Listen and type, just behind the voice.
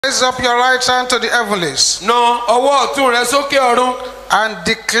Raise up your right hand to the heavens. Na ọwọ́ ọ̀tún rẹ sókè ọ̀run. And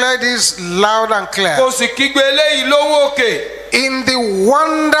declare this loud and clear. Kò sì kígbe eléyìí lóhùn òkè. In the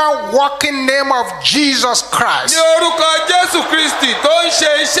wonder-working name of Jesus Christ. Ní orúkọ Jésù Kristi tó ń ṣe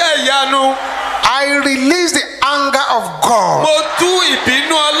iṣẹ́ ìyanu. I release the anger of God. Mo tú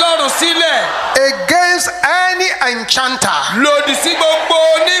ìbínú Ọlọ́run sílẹ̀. Against any enchanter. Lòdì sí gbogbo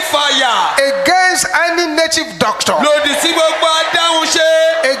onífàyà. Against any native doctor. Lòdì sí gbogbo adáhunṣe.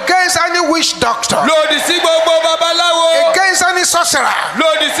 Against any witch doctor. Lòdì sí gbogbo babaláwo. Against any sorcerer.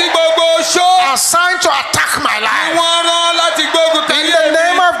 Lòdì sí gbogbo oṣó. Assigned to attack my life. Wọ́n rán láti gbógun tẹ̀lé In the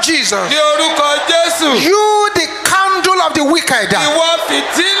name of Jesus. Ní orúkọ Jésù. You, the candle of the wicked. Ìwọ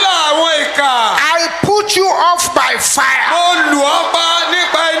fìtílà àwọn ìkà. I put you off by fire. Mo lù ọ́ pa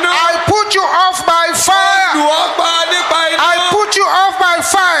nípa iná. I put you off by fire. Mo lù ọ́ pa nípa iná. I put you off by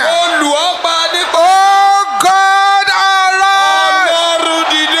fire. Mo lù ọ́ pa nípa. Oh God, arise. Ọlọ́run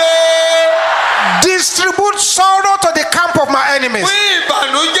dìde. Distribute sorrow to the camp of my enemies. Pín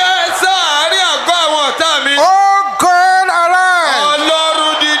ìbànújẹ́ sáàárín àgọ́ àwọn ọ̀tá mi. Oh God, arise.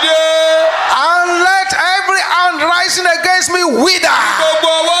 Ọlọ́run dìde. And let every hand rising against me wither. Gbogbo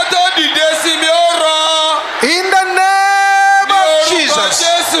ọwọ́ tó dìde sí mi ó rọ. In the name of Jesus.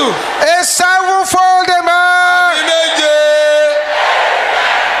 Jésù. A sevenfold amen. Ní méje.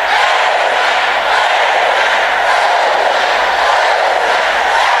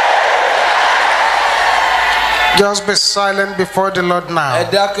 Just be silent before the Lord now. Ẹ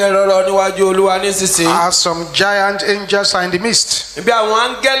dákẹ́ rọ́rọ́ níwájú Olúwa nísinsìnyí. As some giant angels are in the midst. Bí àwọn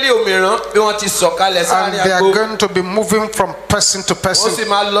áńgẹ́lì òmíràn bí wọ́n ti sọ̀kalẹ̀ And sáárín they are àgbo. going to be moving from person to Ó person. sì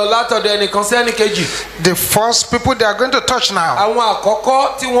máa lọ látọ̀dọ̀ ẹnìkan sí ẹnìkejì. The first people they are going to touch now Àwọn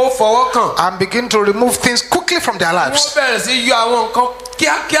àkọ́kọ́ tí wọ́n fọwọ́ kàn. and begin to remove things quickly from their Wọ́n lives bẹ̀rẹ̀ sí yọ àwọn nǹkan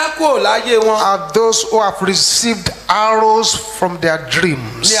kíákíá kúrò láyé wọn. are those who have received arrows from their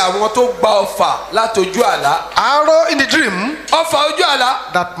dreams. Ní àwọn tó gba ọfà látọjú àlá. Arrow in the dream Ọfà ojú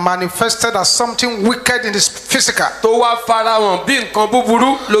àlá. that manifested as something wicked in the physical. Tó wá farahàn bí nǹkan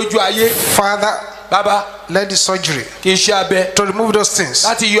búburú lójú ayé. Father, Bàbá let the surgery kì í ṣe abẹ to remove those things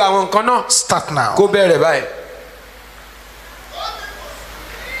láti yọ àwọn nǹkan náà start now. kó bẹ̀rẹ̀ báyìí.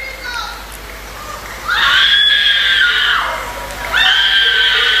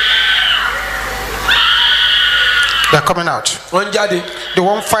 They are coming out. Wọ́n ń jáde. The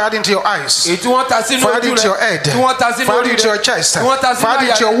one fired into your eyes, Èyí tí wọ́n ta sínú fired ojú into your rẹ̀. head, Tí wọ́n ta sínú fired orí into your rẹ̀. chest, Tí wọ́n ta sínú fired àyà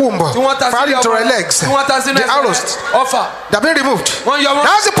into your rẹ̀. womb, Tí wọ́n ta fired sínú into ọmọ your rẹ̀. legs. Tí wọ́n ta sínú The ẹsẹ̀ arrows, rẹ̀. Ọfà. they are being removed. Wọ́n yọ wọn.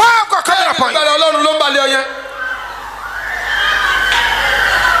 That's the power of God coming Bẹ́ẹ̀ni upon you. ìgbàlẹ̀ Ọlọ́run ló ń balẹ̀ ọyẹn.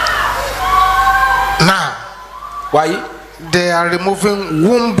 Now, Wàyí. they are removing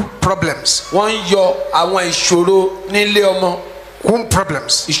womb problems. Wọ́n ń yọ àwọn ìṣòro nílé ọmọ. Womb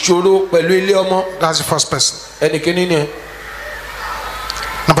problems. Ìṣòro pẹ̀lú ilé ọmọ. That's the first person. Ẹnìkíní ni ẹ.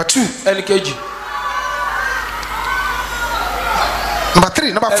 Number 2. Ẹnìkejì. Number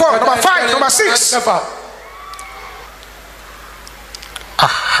 3. Number 4. Number 5. Number 6. Ẹnìkẹfà.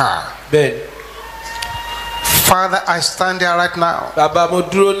 Aha. Bẹ́ẹ̀ni. Father, I stand there right now Bàbá mo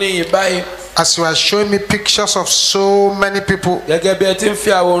dúró níyìn báyìí. as you are showing me pictures of so many people Gẹ́gẹ́ bí ẹ ti ń fi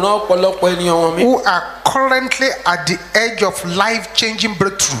àwòrán ọ̀pọ̀lọpọ̀ ènìyàn wọ̀n mí. who are currently at the edge of life-changing Tó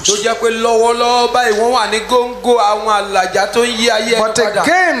breakthroughs. jẹ́ pé lọ́wọ́lọ́wọ́ báyìí wọ́n wà ní góńgó àwọn àlàjá tó ń yí ayé ẹni But padà.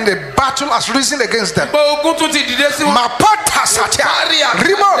 again, the battle has risen against them. Gbogbo ogun tún ti dìde sí wọn. Mapota satia,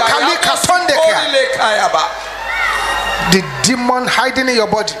 Rimo kalika tondekia. Orílẹ̀ kayaba. The demon hiding in your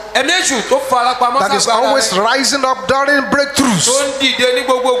body Ẹ̀mí èṣù tó fara pamọ́ that is ságbára always rẹ̀. rising up during breakthroughs. Tó ń dìde ní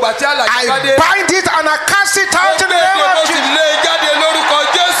gbogbo ìgbà tí àlàjá bá I dé. bind it and I cast it out in the Ó name of sì Jesus. lé e jáde lórúkọ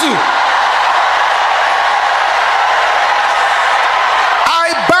Jésù. I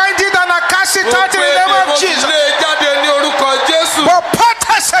bind it and I cast it out in the name Ó of sì Jesus. lé e jáde ní orúkọ Jésù.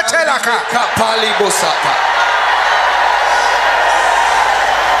 Mapota satelaka. Kapali bosata.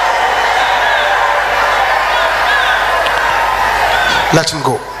 Let him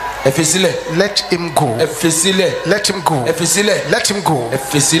go. Ẹ fi sílẹ̀. Let him go. Ẹ fi sílẹ̀. Let him go. Ẹ fi sílẹ̀. Let him go. Ẹ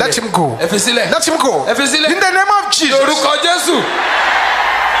fi sílẹ̀. Let him go. Ẹ fi sílẹ̀. Let him go. Ẹ fi sílẹ̀. In the name of Jesus. Lórúkọ Jésù.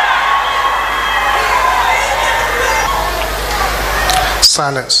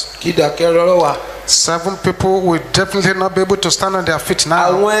 Silence. Kí ìdákẹ́ rọ́rọ́ wà. 7 people will definitely not be able to stand on their feet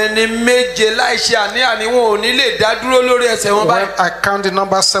now. Àwọn ẹni méje láìṣe àní-àní wọn ò ní lè dá dúró lórí ẹsẹ̀ wọn When báyìí. I count the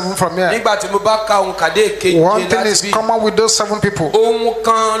number 7 from here, Nígbà tí mo bá ka ohun kàdé èkejì one thing láti is bí. common with those 7 people. Ohun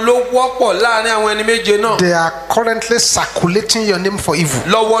kan ló wọ́pọ̀ láàrin àwọn ẹni méje náà. They are currently circulating your name for evil.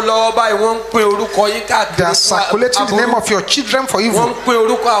 Lọ́wọ́lọ́wọ́ báyìí wọ́n ń pín orúkọ yín They káàkiri are fún circulating the name aburú. of your children for Wọ́n evil. ń pín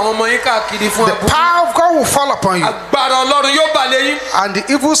orúkọ àwọn ọmọ yín káàkiri fún The aburú. power of God will fall upon you, Agbára Ọlọ́run yóò bà lé yín. and the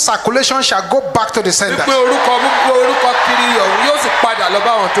evil circulation shall go back to to the sender. wípé orúkọ kiri ọ̀hún yóò sì padà lọ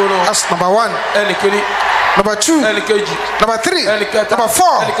bá àwọn tó rán. That's number one. ẹnìkíní. Number two. ẹnìkejì. Number three. ẹnìkẹta. Number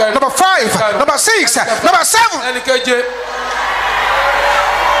four. ẹnìkẹrin. Number five. Number six. Number seven. ẹnìkeje.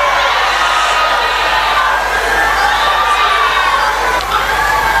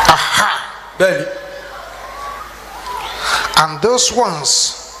 Aha. bẹ́ẹ̀ni. And those ones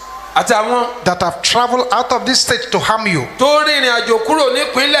àti àwọn that have traveled out of this state to harm you tó rìnrìn àjò kúrò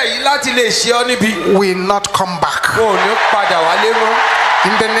nípínlẹ̀ yìí láti lè ṣe ọ́ níbi. will not come back. wọn ò ní padà wálé mọ́.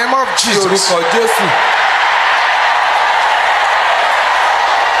 In the name of ní Jesus. orúkọ Jésù.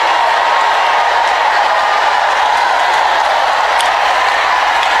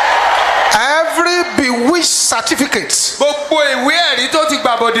 Every bewitched certificate gbogbo ìwé ẹ̀rí tó ti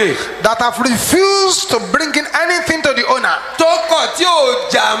gbàbọ̀dè. that have refused to bring in anything to the owner, tó kọ̀ tí ò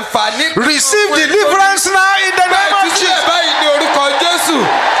jàǹfààní. receive deliverance now in the name of bẹ́ẹ̀ tí Jesus. báyìí ní orúkọ Jésù.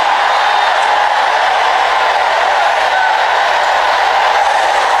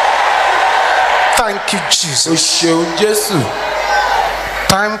 Thank you, o Jesus. ṣeun Jésù.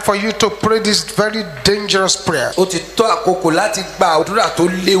 Time for you to pray this very dangerous prayer. ó ti tó àkókò láti gba àdúrà tó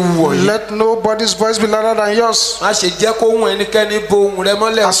léwu wọ̀nyí. Let nobody's voice be louder than yours má ṣe jẹ́ kó ohùn ẹnikẹ́ni bo ohùn rẹ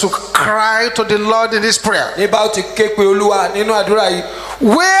mọ́lẹ̀. as you cry to the Lord in this prayer. ní bá ó ti ké pe Olúwa nínú àdúrà yìí.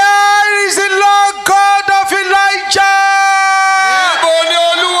 Where is the Lord God of Elijah? níbo ni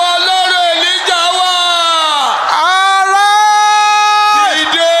Olúwa Ọlọ́run Èlíjà wà? Arise!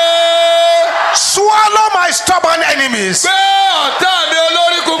 dìde. Swallow my stubborn enemies. gbé ọ̀tá mi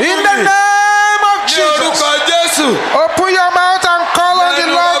olórí kúkú In the mi. name of ní Jesus. orúkọ Jésù. Open your mouth and call on the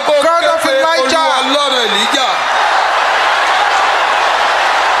Lord God of Olúwa Elijah. Ọlọ́run Èlíjà.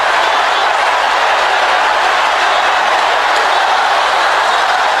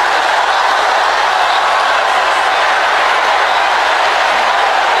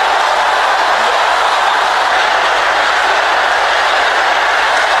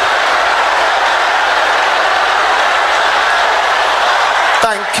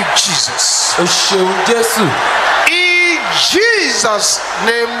 Thank you, Jesus. o ṣeun Jésù. In Jesus'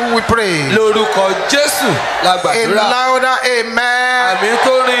 name we pray. lórúkọ Jésù la A gbàdúrà. louder amen. àmì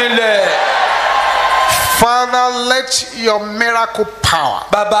tó rinlẹ̀. Father, let your miracle power,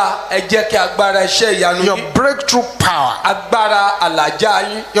 bàbá ẹ jẹ́ kí agbára iṣẹ́ ìyanu your yín. breakthrough power, agbára àlàjá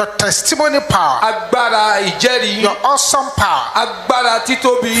yín. your testimony power, agbára ìjẹ́rìí yín. your awesome power agbára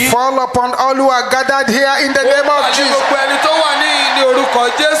títóbi yín. fall upon all who are gathered here in the name of àti Jesus. gbogbo ẹni tó wà ní orúkọ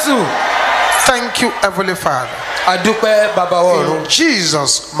Jésù. Thank you, Heavenly Father. adúpẹ́ bàbá ọ̀run. In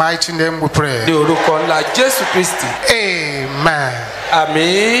Jesus' mighty name we ní pray. orúkọ ńlá Jésù Kristi. Amen.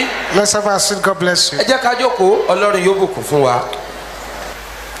 àmín. Let's have our seat. God bless you. ẹ jẹ́ ká jókòó Ọlọ́run yóò bùkún fún wa.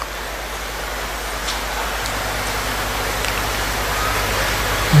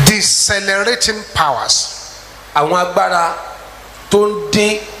 Decelerating powers. àwọn agbára tó ń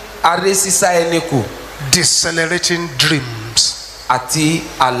dín aré sísá ẹni kù Decelerating dreams. àti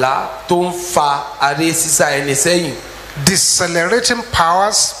àlá tó ń fa aré sísá ẹni sẹ́yìn. Decelerating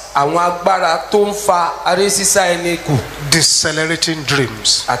powers. àwọn agbára tó ń fa aré sísá ẹni kù Decelerating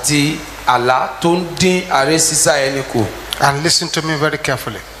dreams. àti àlá tó ń dín aré sísá ẹni kù. And listen to me very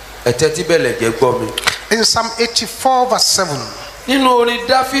carefully. ẹ tẹ́tí bẹ̀lẹ̀ jẹ́ gbọ́ mi. In Psalm 84 verse 7. nínú orin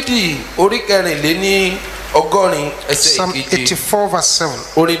Dáfídì orí kẹrìnléní ọgọ́rin ẹsẹ̀ Psalm ìkeje. 84 verse 7.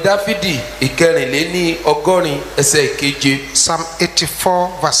 orin Dáfídì ìkẹrìnléní ọgọ́rin ẹsẹ̀ ìkeje. Psalm 84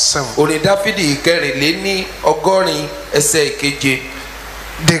 verse 7. orin Dáfídì ìkẹrìnléní ọgọ́rin ẹsẹ̀ ìkeje.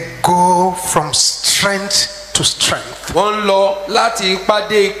 They go from strength to strength. wọ́n ń lọ láti ipá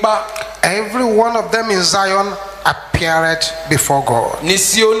dé ipá. Every one of them in Zion appeared before God. ní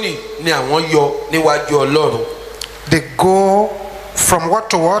Síónì ni àwọn yọ níwájú Ọlọ́run. They go from what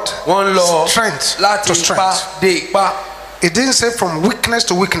to what? wọ́n ń lọ Strength láti to ipá strength. dé ipá. It didn't say from weakness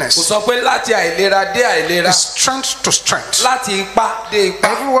to kò weakness. sọ pé láti àìlera dé àìlera. It's strength to strength. láti ipá dé ipá.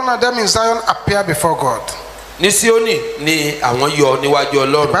 Every one of them in Zion appear before God. ní Síónì ni àwọn yọ níwájú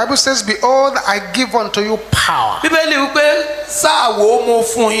Ọlọ́run. Bible says, behold, I give unto you power Bíbélì wípé sáàwó mo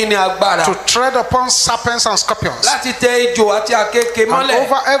fún yín ní agbára to tread upon serpents and scorpions láti tẹ ejò àti àkekèé and mọ́lẹ̀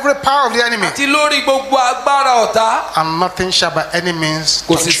over every power of the enemy, àti lórí gbogbo agbára ọ̀tá. and nothing shall by any means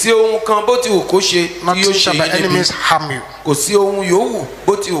kò sì touch sí you. ohun kan bó ti wù kó ṣe tí yóò Nothing ṣe shall by yín any níbi. means harm you. kò sí ohun yòówù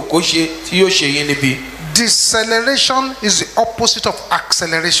bó ti wù kó ṣe tí yóò ṣe yín níbi. Deceleration is the opposite of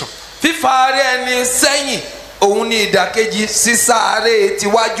acceleration. fífa aré ẹni sẹ́yìn òun ni ìdàkejì sísá aré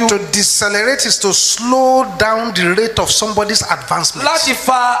tiwájú. To decelerate is to slow down the rate of somebody's advancement. láti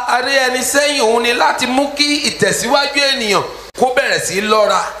fa aré ẹni sẹ́yìn òun ni láti mú kí ìtẹ̀síwájú ènìyàn kó bẹ̀rẹ̀ sí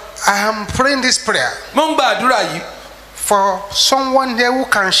lọ́ra. I am praying this prayer mo ń gbàdúrà yìí For someone here who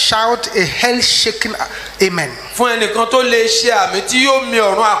can shout a hell-shaking amen. Fún ẹnìkan tó lè ṣe àmì tí yóò mi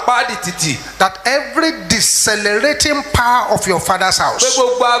ọ̀run àpáàdì títì. That every decelerating power of your father's house. Pé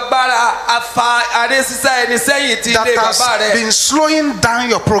gbogbo agbára afa aré sísá ẹni sẹ́yìn ti ilé bàbá That rẹ̀. has been slowing down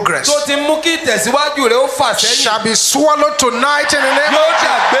your progress. Tó ti mú kí ìtẹ̀síwájú rẹ̀ ó fà sẹ́yìn. Shall be swallowed tonight in the name Yóò of Jesus.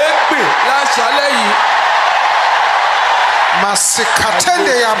 dàgbé pè láṣálẹ́ yìí.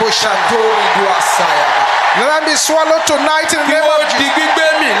 Masikatende yabosha. Tó ìlú àṣàyà. Let them be swallowed tonight in the Kí name wọ́n of di Jesus.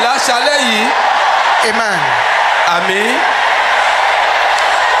 gbígbé mì láṣálẹ́ yìí. Amen. Àmín.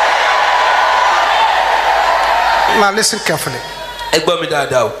 Now listen carefully. Ẹ gbọ́ mi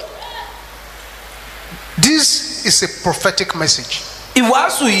dáadáa o. This is a prophetic message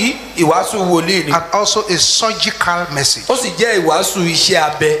Ìwàásù yìí ìwàásù wòlíì ni. and also a surgical message. Ó sì jẹ́ ìwàásù iṣẹ́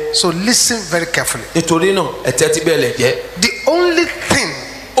abẹ. So listen very carefully. Nítorí náà ẹ tẹ́tí bẹ̀lẹ̀ jẹ́. The only thing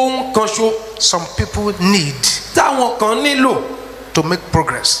Ohun kan ṣo some people need táwọn kan nílò to make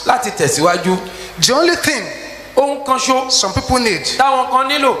progress. láti tẹ̀síwájú. The only thing Ohun kan ṣo some people need táwọn kan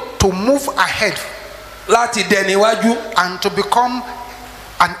nílò to move ahead láti dẹniwájú. and to become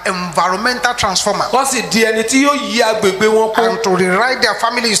an environmental transformer Kán sì di ẹni tí yóò yí agbègbè wọn kó. and to rewrite their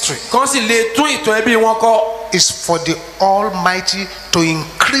family history Kán sì lè tún ìtàn ẹbí wọn kọ. is for the Almighty to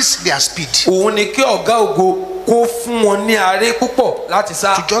increase their speed. Òun ni kí ọ̀gá ògo kó fún wọn ní aré púpọ̀ láti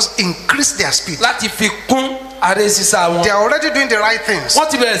sá. To just increase their speed. Láti fi kún aré sísá wọn. They are already doing the right things, Wọ́n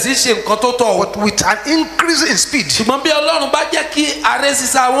ti bẹ̀rẹ̀ sí ṣe nǹkan tó tọ́ o. but with an increase in speed, Ṣùgbọ́n bí Ọlọ́run bá jẹ́ kí aré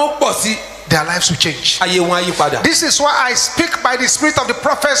sísá wọn pọ̀ sí, their lives will change. ayé wọn á yí padà. This is why I speak by the spirit of the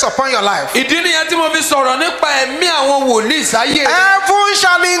prophets upon your life. Ìdí nìyẹn tí mo fi sọ̀rọ̀ nípa ẹ̀mí àwọn wòlíì sáyé rẹ̀. Heaven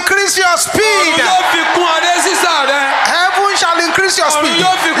shall increase your speed. Ọ̀run yóò fi kún aré sísá rẹ̀. Heaven shall increase your speed. Ọ̀run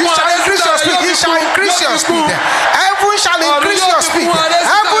yóò fi He kún shall aré increase sísá your rẹ̀, speed. yóò He fi shall kún, increase yóò your fi speed. kún. Heaven shall Ọ̀run increase yóò your fi speed. kún aré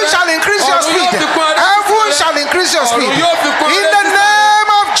sísá Heaven rẹ̀. shall increase your Ọ̀run speed. yóò fi kún aré sísá Heaven rẹ̀. shall increase your speed. Ọ̀run yóò fi kún In aré the sísá rẹ̀.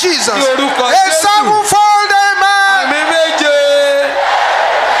 name of Jesus. Ní orúkọ A Jésù. sevenfold amen. Àmì méje.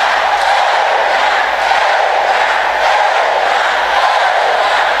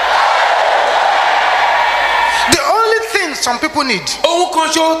 The only thing some people need Ohun kan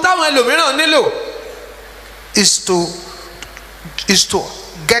ṣo táwọn ẹlòmíràn nílò. is to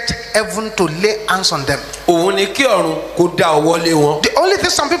get heaven to lay hands on them. Òun ni kí ọ̀run kó dá ọwọ́ lé wọn. The only thing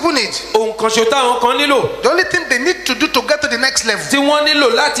some people need, Ohun kan ṣo táwọn kan nílò. the only thing they need to do to get to the next level Tí wọ́n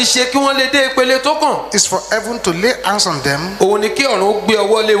nílò láti ṣe kí wọ́n lè dé ìpele tó kàn. is for heaven to lay hands on them Òun ni kí ọ̀run ó gbé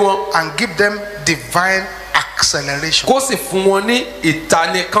ọwọ́ lé wọn. and give them divine acceleration. Kó sì fún wọn ní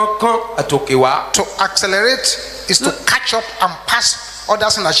ìtani kánkán àtòkè wá. To accelerate is to catch up and pass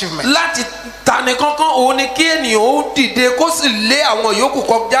others in achievement. Láti tani kánkán òun ni kí ènìyàn ó dìde kó sì lé àwọn yòókù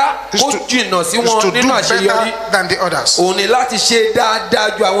kọjá Is kó to- jìnnà sí Is wọn to do nínú àṣeyọrí. better than the others. Òun ni láti ṣe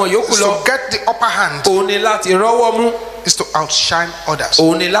dáadáa ju àwọn yòókù Is lọ. to get the upper hand. Òun ni láti rọ́wọ́ mú. Is to outshine others.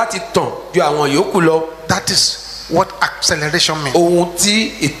 Òun ni láti tàn ju àwọn yòókù lọ. That is what acceleration means. Ohun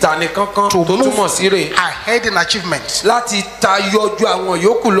tí ìtani kánkán To tó túmọ̀ move sí rè. ahead in achievement. Láti tayọ ju àwọn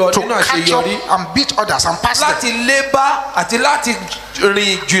yòókù lọ To nínú catch up àṣeyọrí. and beat others and pass them. Láti lébá àti láti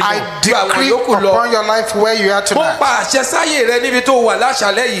rìn jìnnà I ju àwọn decree yòókù lọ. upon your life where you are Mo tonight. pa àṣẹ sáyé rẹ níbi tó wà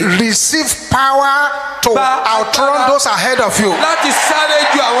láṣálẹ́ yìí. Receive power to Gba outrun agbára those ahead of you. láti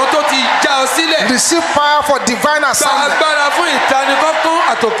sáré ju àwọn tó ti já ọ sílẹ̀. Receive power for divine Gba assembly. agbára fún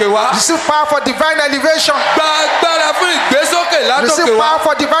ìtanikọ́kán àtòkè wá. Receive power for divine elevation. Gba agbára fún ìgbésókè látòkè Receive wá. power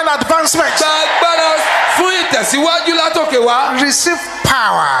for divine advancement. Gba agbára fún ìtẹ̀síwájú látòkè wá. Receive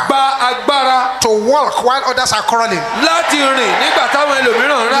power Gba agbára to walk while others are crawling. láti rìn nígbà táwọn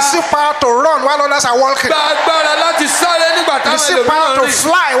ẹlòmíràn rá. Receive power to run while others are walking. Gba agbára láti sáré nígbà táwọn Receive power ẹlòmíràn to rìn.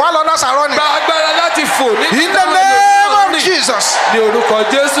 fly while others are running. Gba agbára láti fò nígbà In the táwọn name ẹlòmíràn of rìn. Jesus. Ní orúkọ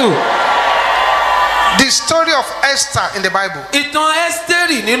Jésù. The story of Esther in the Bible Ìtàn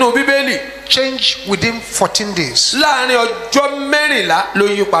Ẹ́sítérì nínú Bíbélì changed within 14 days. láàrin ọjọ́ mẹ́rìnlá ló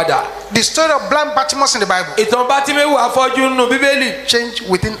yí padà. The story of blind Bartimaeus in the Bible Ìtàn Bátíméwù afọ́jú nínú Bíbélì changed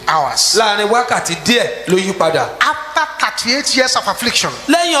within hours. láàrin wákàtí díẹ̀ ló yí padà. After 38 years of affliction,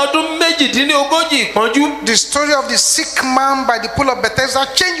 Lẹ́yìn ọdún méjìdínlógójì ìpọ́njú, the story of the sick man by the pool of Bethesda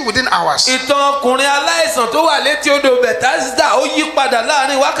changed within hours. ìtàn ọkùnrin aláìsàn tó wà létí odò Bethesda ó yí padà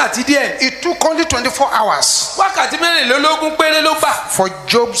láàrin wákàtí díẹ̀. It took only 24 hours Wákàtí mẹ́rìnlélógún péré ló gbà for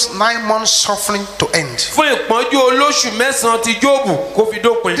Job's 9 months suffering to end. fún ìpọ́njú olóṣù mẹ́sàn-án ti Jóòbù kó fi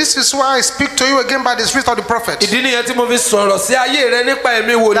dópin. This is why I speak to you again by the spirit of the prophet. Ìdí nìyẹn tí mo fi sọ̀rọ̀ sí ayé rẹ nípa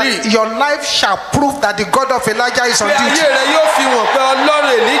ẹ̀mí wòlíì. That your life shall prove that the God of Elijah is on Pé ayé duty. rẹ yóò fi hàn pé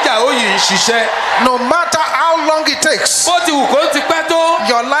Ọlọ́run Èlíjà ó yìí ń ṣiṣẹ́. No matter how long it takes, Bó ti wù kó ti pẹ́ tó,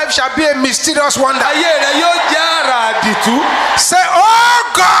 your life shall be a mysterious wonder. ayé rẹ yóò jẹ́ àrà àdìtú. Say, oh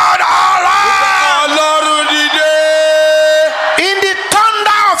God, arise! Ọlọ́run dìde.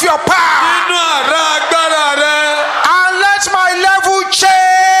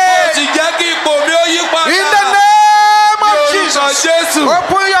 Jésù.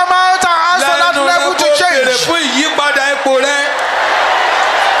 Open your mouth and ask for that lẹ́nu rẹ level kó to béèrè change. fún ìyípadà ipò rẹ.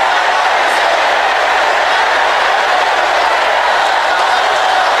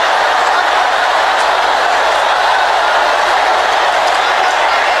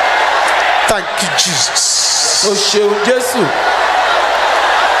 Thank you, Jesus. O ṣeun Jésù.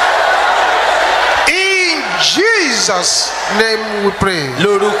 In Jesus' name we pray.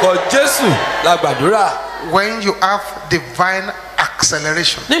 Lórúkọ Jésù la gbàdúrà. When you have divine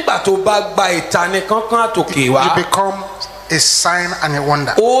acceleration, Nígbà tó bá gba ìtani kánkán àtòkè wá, you become a sign and a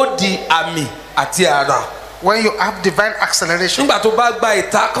wonder. ó di àmì àti àrà. When you have divine acceleration, Nígbà tó bá gba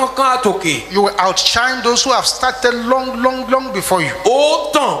ìta kánkán àtòkè, you will outshine those who have started long before you.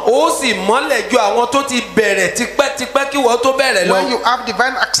 ó tàn ó sì mọ́lẹ̀ ju àwọn tó ti bẹ̀rẹ̀ tipẹ́tipẹ́ kí wọ́n tó bẹ̀rẹ̀ lọ. When you have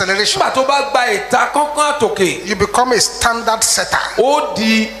divine acceleration, Nígbà tó bá gba ìta kánkán àtòkè, you become a standard setter. ó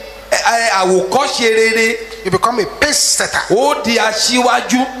di àwòkọ́ṣe rere, You become a pace setter. ó di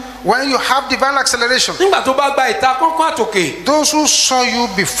aṣíwájú. When you have divine acceleration, Nígbà tó bá gba ìta kánkán àtòkè, those who saw you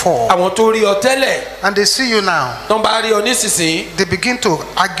before àwọn tó rí ọ tẹ́lẹ̀ and they see you now, tó ń bá rí ọ nísinsìnyí, they begin to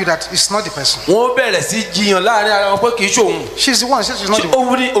argue that it's not the person. wọ́n bẹ̀rẹ̀ sí jiyàn láàrin ara wọn pé kì í ṣòun. She's the one. She's not the one.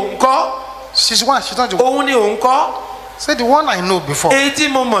 Òun ni òun kọ́, She's the one. She's not the one. òun ni òun kọ́. Say the one I know before. Èyí tí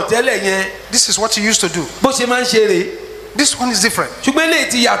mo mọ̀ tẹ́lẹ̀ yẹn, This is what you used to do. bó ṣe máa ń ṣe rèé. This one is different. Ṣùgbọ́n eléyìí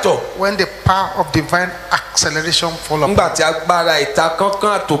ti yàtọ̀. When the power of divine acceleration fall upon, Nígbà tí agbára ìta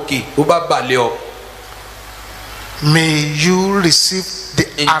kánkán àtòkè ó bá balẹ̀ ọ. may you receive the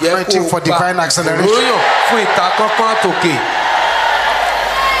anointing for divine acceleration. Ìròyìn fún ìta kánkán àtòkè.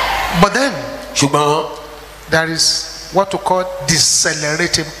 But then Ṣùgbọ́n there is what we call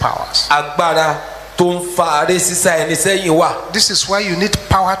decelerating powers. agbára tó ń fa aré sísá ẹni sẹ́yìn wà. This is why you need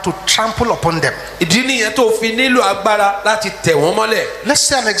power to trample upon them. Ìdí nìyẹn tó fi nílò agbára láti tẹ̀ wọ́n mọ́lẹ̀. Let's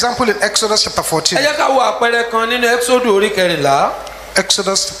see an example in Exodus chapter Ẹ 14. jẹ́ ká wo àpẹẹrẹ kan nínú Ẹ́xódù orí kẹrìnlá.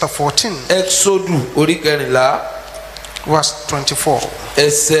 Exodus chapter 14, Ẹ́xódù orí kẹrìnlá verse 24.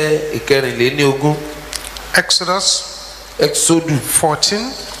 ẹsẹ̀ ìkẹrìnléníogún. Exodus Ẹ́xódù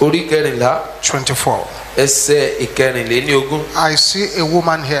 14, orí kẹrìnlá 24. ẹsẹ̀ ìkẹrìnléníogún. I see a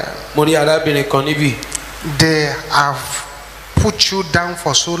woman here. Mo rí arábìnrin kan níbí. They have put you down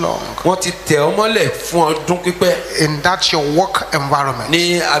for so long Wọ́n ti tẹ̀ ọ́ mọ́lẹ̀ fún ọdún pípẹ́ in that your work environment.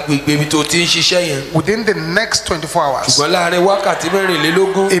 ní agbègbè ibi tó ti ń ṣiṣẹ́ yẹn. Within the next 24 hours, Ṣùgbọ́n láàrin wákàtí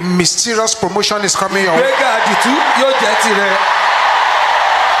mẹ́rìnlélógún, a mysterious promotion is coming your way. gbẹ́gà àdìtú yóò jẹ́ tirẹ̀.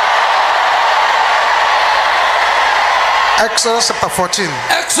 Exodus chapter 14,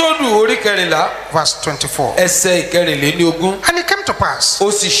 Ẹ́xódù orí kẹrìnlá verse 24. ẹsẹ̀ ìkẹrìnléníogún. And it came to pass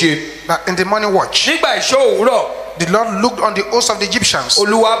Ó sì ṣe that in the morning watch, nígbà ìṣọ́ òwúrọ̀, the Lord looked on the host of the Egyptians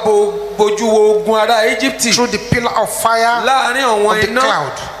Olúwa bojú wo ogun ará Íjíbítì through the pillar of fire láàrin àwọn of the iná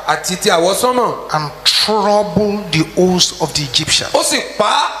cloud àti ti àwọsánmọ̀. and troubled the host of the Egyptians Ó sì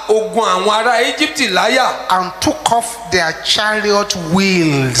pa ogun àwọn ará Íjíbítì láyà. and took off their chariot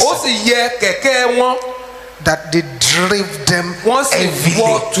wheels Ó sì yẹ kẹ̀kẹ́ wọn, that they drave them wọ́n sì heavily.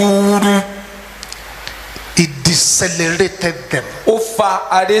 wọ́ tuuru. He decelerated them, Ó fa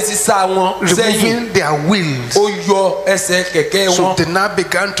aré sísá wọn sẹ́yìn. removing their wheels. Ó yọ ẹsẹ̀ kẹ̀kẹ́ So wọn. they now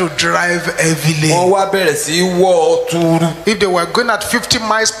began to drive heavily. Wọ́n wá bẹ̀rẹ̀ sí í wọ́ tuuru. If they were going at 50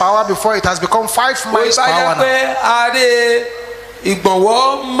 miles per hour before, it has become 5 Ó miles per bá hour yẹ now. pé aré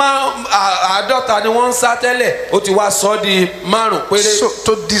ìgbọ̀nwọ́ àádọ́ta ni wọ́n ń sá tẹ́lẹ̀, ó ti wá sọ ọ́ di márùn-ún péré. So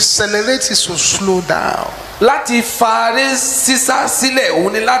to decelerate is to slow down. Láti fa aré sísá sílẹ̀,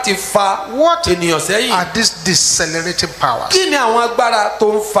 òun ni láti fa What ènìyàn sẹ́yìn. are these decelerating powers? Kí ni àwọn agbára tó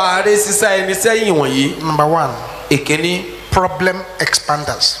ń fa aré sísá ẹni sẹ́yìn wọ̀nyí? Number one, Èkíní, problem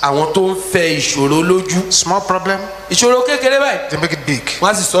expanders. àwọn tó ń fẹ ìṣòro lójú. Small problem, Ìṣòro kékeré báyìí, they make it big.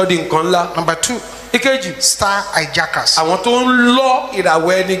 wọ́n á sì sọ ọ́ di nǹkan ńlá. Number two, Ìkejì, star hijackers. àwọn tó ń lọ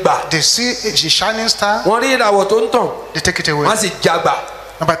ìràwọ̀ ẹni gbà. They see a shining star, Wọ́n rí ìràwọ̀ tó ń tàn, they take it wọ́n á away. sì jagbà.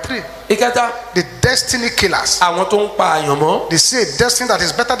 Number three, Ìkẹta, the destiny killers. àwọn tó ń pa àyànmọ́. They see a destiny that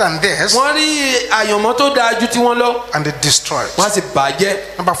is better than theirs Wọ́n rí àyànmọ́ tó dáa ju tiwọn lọ, and they destroy wọ́n á it. sì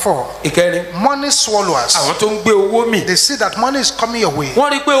bàjẹ́. Number four, Ìkẹrin, money swallowers. àwọn tó ń gbé owó mì. They see that money is coming your way.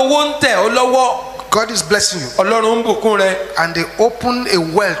 Wọ́n rí pé owó ń tẹ̀ ọ́ lọ́wọ́, God is blessing you, Ọlọ́run ń bùkún rẹ. and they open a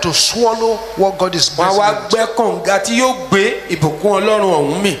well to swallow what God is Wọ́n á blessing wá you with. gbẹ́ kànga tí yóò gbé ìbùkún Ọlọ́run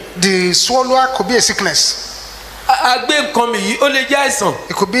ọ̀hún mì. The swallower could be a sickness. Àgbé nǹkan mi yìí ó lè jẹ́ àìsàn,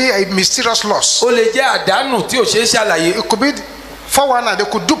 It could be a mysterious loss. ó lè jẹ́ àdánù tí ò ṣeé ṣàlàyé, It could be 419. They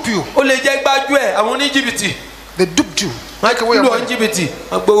could dupe you. ó lè jẹ́ gbájú ẹ̀ àwọn oníjìbìtì. They duped you. Wọ́n Take away your lù ọ́ money. ní jìbìtì,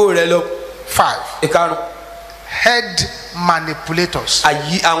 wọ́n gbowó rẹ lọ. 5, Ìkarùn, head manipulators.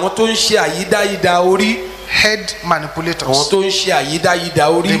 àwọn tó ń ṣe àyídáyídá orí. head àwọn manipulators. tó ń ṣe àyídáyídá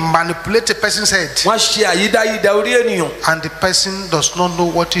orí. They manipulate a person's head, wọ́n ṣe àyídáyídá orí ènìyàn. and the person does not know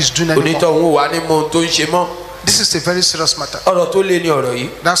what he's doing anymore. onítọ̀hún ò wá ní mọ ohun tó ń ṣe mọ́. This is a very serious matter. ọ̀rọ̀ tó lé ní ọ̀rọ̀ yìí.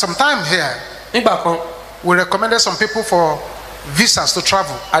 There are some time here nígbà kan we recommended some people for visas to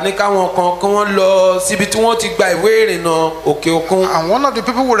travel, a ní káwọn kan kí wọ́n lọ síbi tí wọ́n ti gba ìwé ìrìnnà òkè òkun. and one of the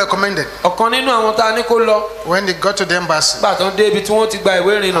people we recommended, ọ̀kan nínú àwọn tá a ní kó lọ. when they got to the embassy, nígbà tó ń dé ibi tí wọ́n ti gba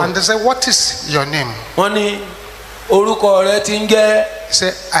ìwé ìrìnnà. and they said, "What is your name?" wọ́n ní orúkọ rẹ ti ń jẹ́. He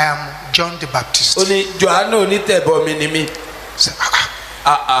said, "I am John the Baptist." ó ní Jòhánù onítẹ̀bọmi ni mí. He said,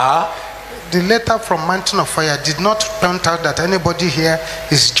 The letter from Mountain of Fire did not point out that anybody here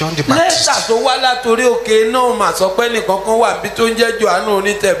is John the Baptist. lẹ́tà tó wá látòrí òkè náà mà sọ pé nìkan kan wà bí tó ń jẹ́ Jòhánù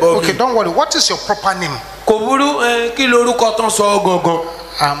onítẹ̀bọmi. Okay, don't worry. What is your proper name? kò burú kí lorúkọ tán sọ gangan.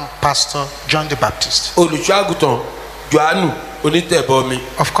 I'm Pastor John the Baptist. olùṣọ́àgùtàn Jòhánù onítẹ̀bọmi.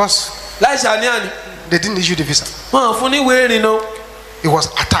 Of course, láì ṣàníyàn ni they didn't issue the visa. wọ́n fún níwèé ìrìnnà. He was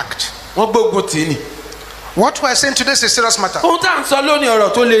attacked. wọ́n gbógun tì í ni. What we are saying today is a serious matter. ohun tá à ń sọ lónìí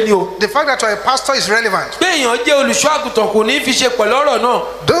ọ̀rọ̀ tó lé ní o. The fact that you're a pastor is relevant. pé èèyàn jẹ́ olùṣọ́àgùtàn kò ní í fi ṣe pẹ̀lú ọ̀rọ̀ náà.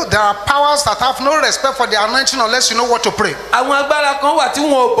 Though there are powers that have no respect for the anointing unless you know what to pray. àwọn agbára kan wà tí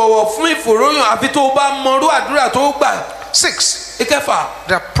wọn ò bọ̀wọ̀ fún ìfòròyàn àfi tó o bá mọrú àdúrà tó gbà. 6. ìkẹfà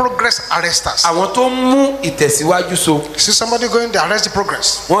There are progress arresters. àwọn tó ń mú ìtẹ̀síwájú so. You see somebody going, they arrest the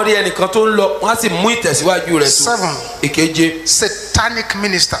progress. wọ́n rí ẹnìkan tó ń lọ wọ́n á sì mú ìtẹ̀síwájú rẹ̀ so. 7. ìkeje Satanic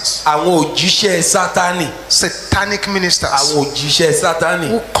ministers. àwọn òjíṣẹ́ sátánì. Satanic ministers àwọn òjíṣẹ́ sátánì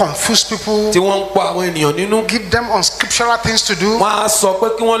who confuse people, tí wọ́n ń pọ̀ àwọn ènìyàn nínú. give them unscriptural things to do, wọ́n á sọ pé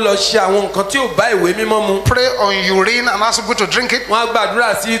kí wọ́n lọ ṣe àwọn nǹkan tí ò bá ìwé mímọ́ mu. pray on urine and ask people to drink it, wọ́n á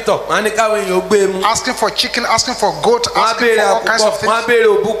gbàdúrà sí ìtọ̀ wọ́n á ní káwọn èèyàn gbé e mu. asking for chicken, asking for goat, wọ́n á asking béèrè for all kinds àkùkọ of wọ́n á things, béèrè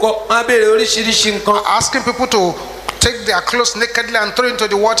òbúkọ wọ́n á béèrè oríṣiríṣi nǹkan. asking people to take their clothes nakedly and throw into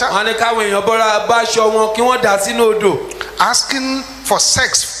the water, wọ́n á ní káwọn èèyàn bọ́ra báṣọ wọn kí wọ́n dà sínú odò. asking for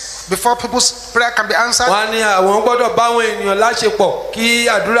sex before people's prayer can be answered. wọ́n á ní àwọn gbọ́dọ̀ báwọn ènìyàn láṣepọ̀ kí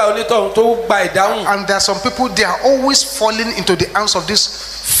àdúrà onítọ̀hún tó gba ìdáhùn. And there are some people, they are always falling into the hands of this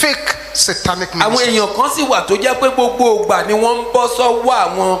fake satanic àwọn ministry. èèyàn kan sì wà tó jẹ́ pé gbogbo ìgbà ni wọ́n ń bọ́ sọ́wọ́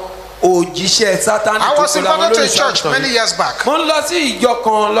àwọn òjíṣẹ́ sátánì I tó was kó làwọn invited to a lórí church sàtọ̀ many yìí. years back. mo ń lọ sí ìjọ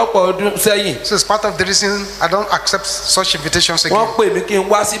kan lọ́pọ̀ ọdún sẹ́yìn. This is part of the reason I don't accept such invitations again. wọ́n pè mí kí n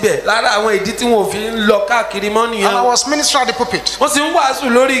wá síbẹ̀ lára àwọn ìdí tí wọn ò fi ń lọ káàkiri mọ́ And I nìyẹn. was ministering at the pulpit. wọ́n sì ń wàásù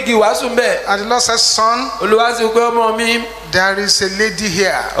lórí igi wàásù ń bẹ̀. And the Lord says, "Son, Olúwa sì pé ọmọ mi there is a lady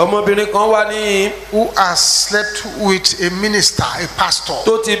here ọmọbìnrin kan wà níyìn who has slept with a minister, a pastor.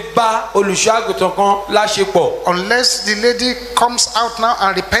 tó ti bá olùṣọ́àgùtàn kan láṣepọ̀. Unless the lady comes out now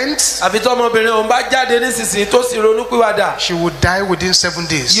and repents, àfi tó ọmọbìnrin òun bá jáde nísinsìnyí tó sì ronúpìwàdà she will die within 7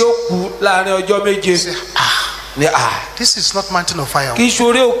 days." yóò kú láàrin ọjọ́ méje. ní This is not mountain of fire. kì í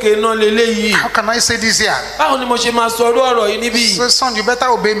ṣorí òkè náà leléyìí. How can I say this here? báwo ni mo ṣe máa sọ ọ̀rọ̀ ọ̀rọ̀ yìí níbí yìí. So, son, you better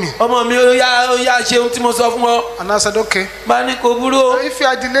obey me. ọmọ mi ó yá ṣe ohun tí mo sọ fún ọ. And I said, "Okay. bá ní kò burú o. If you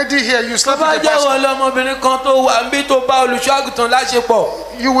are the lady here, you tó slept bá with the jẹ́ pastor, wọ́n lọ́mọbìnrin kan tó wà níbí tó bá olùṣọ́àgùtàn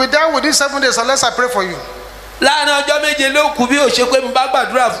láṣepọ̀. you will die within 7 days unless I pray for you." láàrin ọjọ́ méje ló kù bí ó ṣe pé mo bá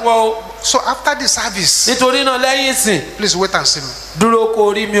gbàdúrà fún ọ o. So after the service, nítorí náà lẹ́yìn ìsìn please wait and see me. dúró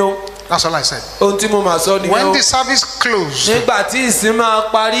kó rí mi o. That's all I said. ohun tí mo máa sọ nìyẹn When o. the service closed, nígbà tí ìsìn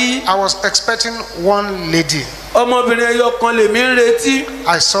máa parí I was expecting one lady. ọmọbìnrin ẹyọ kan lèmi ń retí.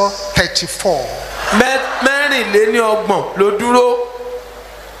 I saw 34. mẹ́rìnléníọgbọ̀n ló dúró.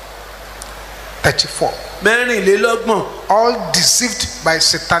 34. mẹ́rìnlélọ́gbọ̀n. All deceived by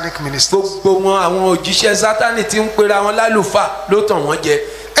satanic ministers. gbogbo wọn àwọn òjíṣẹ́ sátánì tí ń pera wọn lálùfáà ló tàn wọ́n jẹ.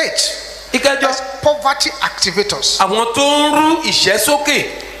 8. ìkẹjọ Poverty activators. àwọn tó ń rú ìṣẹ́ sókè.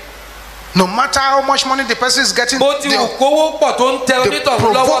 No matter how much money the person is getting, bó ti wù kówó pọ̀ tó ń tẹ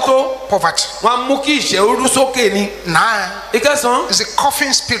onítọ̀hún lọ́wọ́ tó provoke poverty. wọ́n á mú kí ìṣẹ́ ó rú sókè ni. 9 ìkẹsàn-án is the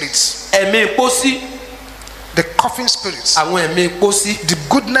coughing spirits. ẹ̀mí pósí. The coughing spirits. àwọn ẹ̀mí pósí. The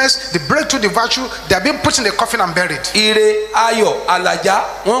goodness, the breakthrough, the virtue, they are being put in the coffin and buried. ire ayọ̀ alàjá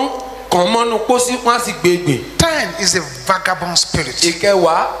wọ́n kàn mọ́nú pósí wọ́n á sì gbégbé. 10 is a vagabond spirit.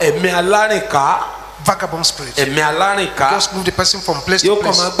 ìkẹwàá ẹ̀mí alárìnká. Vagabond spirit. ẹ̀mí alárìnká. Just move the person from place to yóò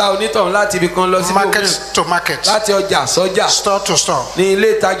kàn place. máa gbá onítọ̀hún láti ibi kan lọ sí ibòmíràn. Market to market. láti ọjà sọ́jà. Store to store. ní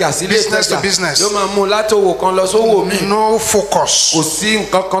ilé ìtajà sí ilé Business to ìtajà. business. yóò máa mú un láti òwò kan lọ sówò míì. No focus. kò sí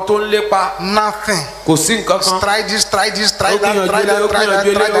nǹkan kan tó ń lépa. Nothing. kò sí nǹkan kan. Try this, try this, try ó that, gbìyànjú try ilé ó that, try that,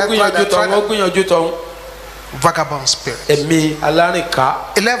 gbìyànjú ilé try ó that, try gbìyànjú that, try tọ̀hún ó that. gbìyànjú tọ̀hún. Vagabond spirit. ẹ̀mí alárìnká.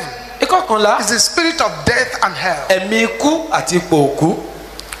 11 ìkọkànlá is the spirit of death and hell. ẹ̀mí ikú àti ipò òkú.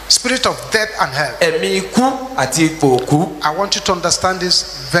 Spirit of death and hell. ẹ̀mí ikú àti ipò òkú. I want you to understand this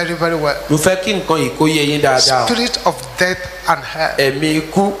very, very well. mo fẹ́ kí nǹkan yìí kó yé yín dáadáa. Spirit of death and hell. ẹ̀mí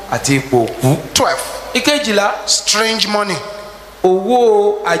ikú àti ipò òkú. 12 ìkejìlá. Strange money.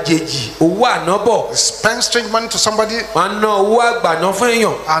 owó àjèjì, owó ànábọ̀. Spend strange money to somebody. wọ́n ná owó àgbàná fún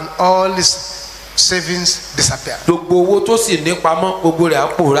èèyàn. And all his savings disappear. gbogbo owó tó sì ní pamọ́ gbogbo rẹ̀ á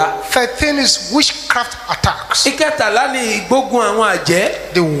pòórá. 13 is witchcraft attacks. ìkẹtàlá ni ìgbógun àwọn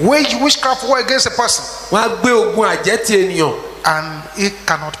àjẹ́. They wage witchcraft war against a person. wọ́n á gbé ogun àjẹ́ ti ènìyàn. And it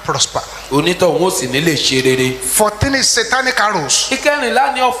cannot prosper. onítọ̀hún ó sì ní lè ṣe rere. 14 is satanic arrows.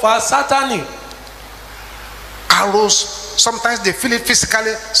 ìkẹrìnlá ni ọfà sátánì. Arrows, sometimes they feel it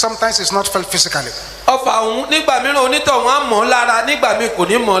physically, sometimes it's not felt physically. ọfà ọ̀hún nígbà mìíràn onítọ̀hún á mọ̀ ọ́ lára, nígbà míì kò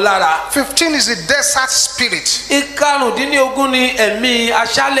ní mọ̀ ọ́ lára. 15 is the desert spirit. ìkarùndínlógún ni ẹ̀mí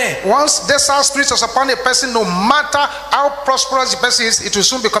aṣálẹ̀. Once desert spirit is upon a person, no matter how prosperous the person is, it will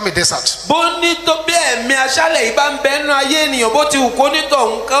soon become a desert. bó ní tó bí ẹ̀mí aṣálẹ̀ yìí bá ń bẹ nínú ayé ènìyàn, bó ti wù kó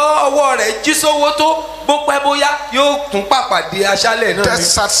nítọ̀hún ká ọwọ́ rẹ̀ jí sówó tó, bó pẹ́ bóyá yóò tún pàpàdé aṣálẹ̀ náà ni.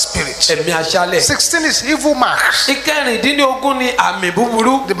 Desert spirit. ẹ̀mí aṣálẹ̀. 16 is evil marks. ìkẹrìndínlógún ni àmì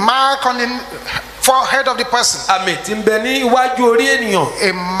búburú. The mark on the forehead of the person. àmì tí ń bẹ ní iwájú orí ènìyàn.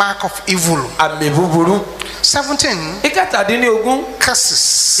 A mark of evil. àmì búburú. 17. ìkẹtàdínlógún.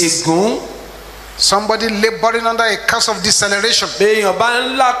 Curses. ègún. Somebody laboring under a curse of deceleration. béèyàn bá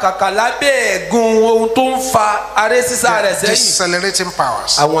ń là kàkà lábẹ́ ẹ̀gún ohun tó ń fa aré sísá rẹ̀ sẹ́yìn. Decelerating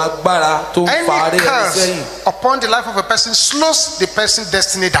powers. àwọn agbára tó ń fa aré Any rẹ̀ curse sẹ́yìn. upon the life of a person slows the person's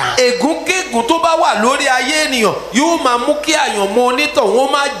destiny down. ègúnkégún tó bá wà lórí ayé ènìyàn yóò máa mú kí àyànmọ́ onítọ̀hún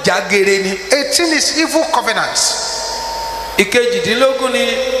ó má já gere ni. 18 is evil covenants. ìkejìdínlógún ni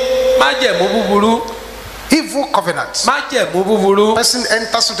májẹ̀mú búburú. Evil covenants. májẹ̀mú búburú. Person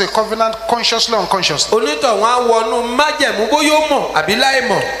enters into a covenant consciously or unconsciously. onítọ̀hún á wọnú májẹ̀mú bóyá ó mọ̀ àbí láì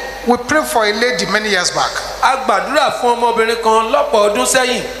mọ̀. We prayed for a lady many years back. a gbàdúrà fún ọmọbìnrin kan lọ́pọ̀ ọdún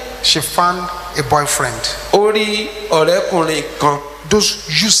sẹ́yìn. She found a boyfriend. ó rí ọ̀rẹ́kùnrin kan. Those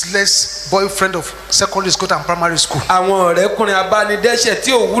useless boyfriend of secondary school and primary school. àwọn ọ̀rẹ́kùnrin abánidẹ́ṣẹ̀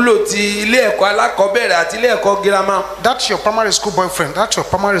tí ò wúlò ti ilé ẹ̀kọ́ alákọ̀ọ́bẹ̀rẹ̀ àti ilé ẹ̀kọ́ girama. That's your primary school boyfriend. That's your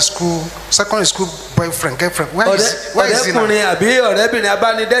primary school, secondary school boyfriend, girlfriend. Where is he now? ọ̀rẹ́kùnrin àbí ọ̀rẹ́bìnrin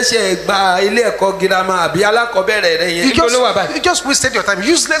abánidẹ́ṣẹ̀ gba ilé ẹ̀kọ́ girama àbí alákọ̀ọ́bẹ̀rẹ̀ rẹ̀ yẹn. You just wasted your time.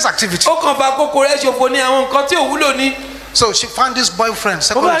 Useless activity. ó kàn fa kókó rẹ̀ ṣòfò ní àwọn nǹkan tí ò wúlò ní. So she found this boyfriend, ó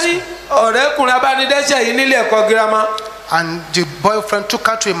bá secondary ní school. ọ̀rẹ́kùnrin abánidẹ́ṣẹ̀ yìí nílé ẹ̀kọ́ girama. And the boyfriend took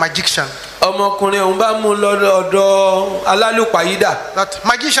her to a magician. ọmọkùnrin òun bá mú un lọ ọ̀dọ̀ alálùpàyídà. That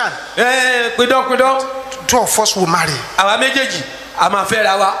magician, pidánpidán. two of us will marry. àwa méjèèjì a máa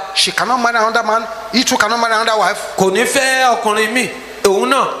fẹ́ra wa. She cannot marry another man. He too cannot marry another wife. kò ní fẹ́ ọkùnrin mi, òun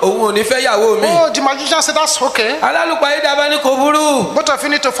náà òun ò ní fẹ́ ìyàwó mi. Oh, the magician said that's okay. alálùpàyídà bá ní kò burú. Both of you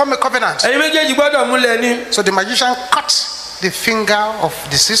need to form a covenant. ẹ̀yin méjèèjì gbọ́dọ̀ múlẹ̀ ni. So the magician cut the finger of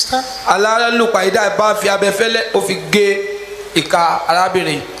the sister alálùpàyídà bá fi abẹfẹ́lẹ́ ó fi gé ìka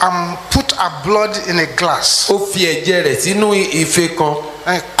arábìnrin. and put her blood in a glass. ó fi ẹ̀jẹ̀ rẹ̀ sínú ife kan.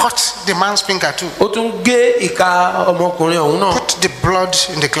 And cut the man's finger too. ó tún gé ìka ọmọkùnrin ọ̀hún náà. Put the blood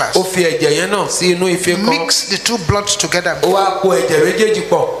in the glass. ó fi ẹ̀jẹ̀ yẹn náà sí inú ife kan. Mix the two bloods together ó wá kó ẹ̀jẹ̀ méjèèjì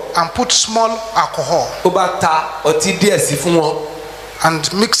pọ̀. and put small alcohol ó bá ta ọtí díẹ̀ sí fún wọn.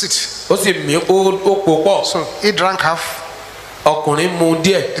 and mix it. ó sì mí ó pò pọ̀. So he drank half. ọkùnrin mu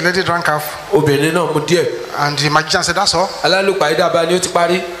díẹ̀. The lady drank half. obìnrin náà mu díẹ̀. And the magician said, that's all. alálùpàyídà bá ní ó ti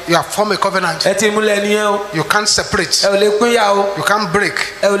parí. You have formed a covenant. ẹ ti múlẹ̀ nìyẹn o. You can't separate. ẹ ò lè pínyà o. You can't break.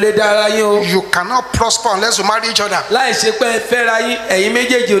 ẹ ò lè dára yín o. You cannot prosper unless you marry each other. láì ṣe pé ẹ fẹ́ra yín ẹ̀yin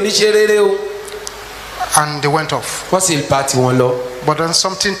méjèèjì ò ní ṣe rere o. And they went off. wọ́n sì bá tiwọn lọ. But then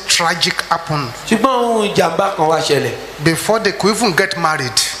something tragic happened. ṣùgbọ́n ohun ìjàmbá kan wá ṣẹlẹ̀. Before they could even get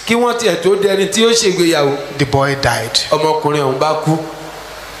married, kí wọ́n tiẹ̀ tó dẹni tí ó ṣègbéyàwó. the boy died. ọmọkùnrin ọ̀hún bá kú.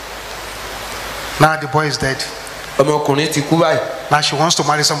 Now the boy is dead. ọmọkùnrin ti kú báyìí. Now she wants to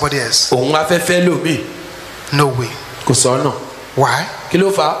marry somebody else. òun afẹ́fẹ́ lòmíì. No way. kò sọ́nà. Why? kí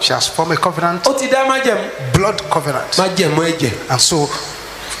ló fà á. She has formed a covenant, ó ti dá májẹ̀mú. blood covenant. májẹ̀mú ẹ̀jẹ̀. And so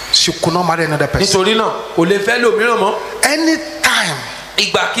she could not marry another person. nítorí náà kò lè fẹ́ lòmíràn mọ́. Anytime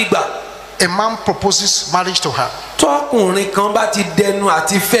ìgbàkigbà a man proposes marriage to her, tọkùnrin kan bá ti dẹnu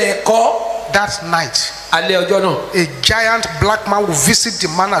àti fẹ́ kọ́. that night alẹ́ ọjọ́ náà. a giant black man will visit the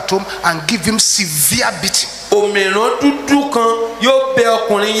man at home and give him severe beating. òmìrán dúdú kan yóò bẹ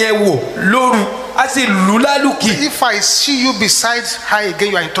ọkùnrin yẹn wò lóru á sì lù ú lálùkì. If I see you beside her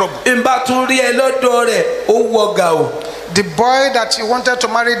again, you are in trouble. n bá tún rí ẹ lọ́dọ̀ rẹ̀ ó wọgà o. The boy that he wanted to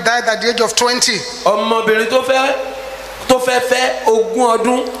marry died at the age of 20. ọmọbìnrin tó fẹ́ tó fẹ́ fẹ́ 20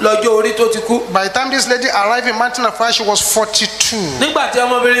 ọdún lọ́jọ́ orí tó ti kú. By the time this lady arrived in Mountain of Fire, she was 42. nígbà tí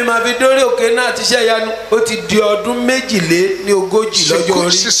ọmọbìnrin máa fi dórí òkè náà ti ṣe ìyanu ó ti di ọdún 42 lọ́jọ́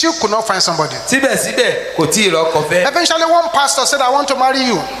orí. She still could not find somebody. síbẹ̀síbẹ̀ kò tí ì rọ́kọ fẹ́. Eventually, one pastor said, I want to marry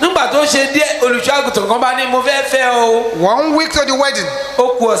you. nígbà tó ṣe díẹ̀ olùṣọ́àgùtàn kan bá ní mo fẹ́ fẹ́ o. 1 week to the wedding,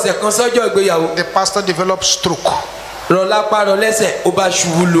 ó kù ọ̀sẹ̀ kan sọ́jọ́ ìgbéyàwó. the pastor developed stroke. rọlápá rọlẹ́sẹ̀ ó bá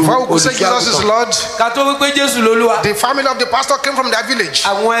ṣubú lu Before we could say Jesus is Lord, ká tó wípé Jésù lolúwa. the family of the pastor came from their village.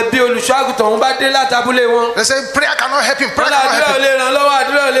 àwọn ẹbí olùṣọ́àgùtàn wọn bá dé látàbúlé wọn. They said, prayer cannot help him. Prayer wọ́n cannot àdúrà help ò him. lè ràn lọ́wọ́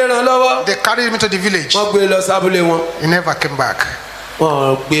àdúrà ò lè ràn lọ́wọ́. They carried him to the village. wọ́n gbé lọ sábúlé wọn. He never came back.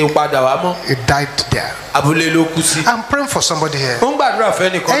 wọ́n gbé padà wá mọ́. He died there. abúlé ló kú sí. I'm praying for somebody here. ó ń gbàdúrà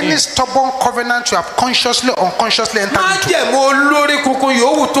fẹ́ nìkan Any ní. stubborn covenant you have consciously or unconsciously entered má into jẹ̀mú olórí kunkun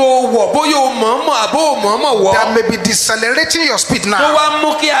yòówù tó wọ̀ bóyá o mọ̀ọ́mọ̀ àbó o mọ̀ọ́mọ̀ wọ̀. that may be decelerating your speed tó now. wá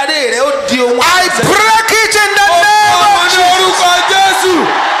mú kí aré rẹ̀ ó di ohun. I break it in the name of ní orúkọ Jésù.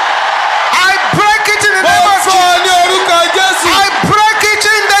 I break it in the name of fọ́ Jesus. ní orúkọ Jésù. I break it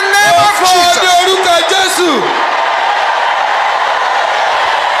in the name of fọ́ ní Jesus. orúkọ Jésù.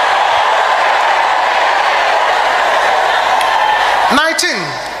 19.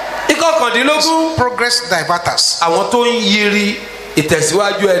 ìkọkàndínlógún. Progress diverters. àwọn tó ń yiri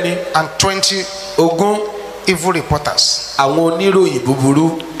ìtẹ̀síwájú ẹni. And 20. ogún. Evil reporters. àwọn oníròyìn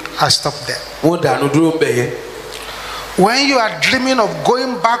búburú. I stop there. wọ́n dànù dúró ń bẹ̀ yẹn. When you are dreaming of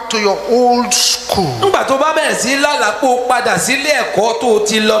going back to your old school, nígbà tó bá bẹ̀rẹ̀ sí lálàpọ̀ padà sílé ẹ̀kọ́ tó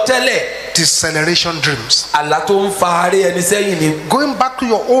ti lọ tẹ́lẹ̀. deceleration dreams. àlá tó ń fa aré ẹni sẹ́yìn ni. Going back to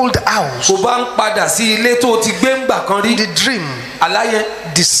your old house, tó bá ń padà sí ilé tó ti gbé ńgbà kan rí. the dream, àlá yẹn.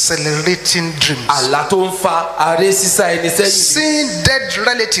 decelerating dreams. àlá tó ń fa aré sísá ẹni sẹ́yìn ni. Seeing dead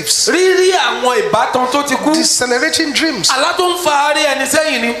relatives, rírí àwọn ìbátan tó ti kú. decelerating dreams. àlá tó ń fa aré ẹni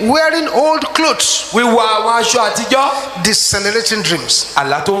sẹ́yìn ni. Wearing old clothes, wíwọ àwọn aṣọ àtijọ́. decelerating dreams.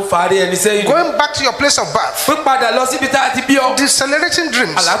 àlá tó ń fa aré ẹni sẹ́yìn ni. Going back to your place of birth, pípadà lọ síbi tá a ti bí ọ. decelerating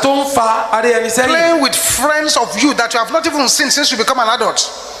dreams. àlá tó ń fa aré ẹni sẹ́yìn. Playing with friends of you that you have not even seen since you become an adult.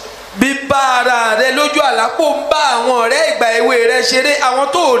 bíbá ara rẹ lójú àlá kó ń bá àwọn ọ̀rẹ́ ìgbà èwe rẹ ṣeré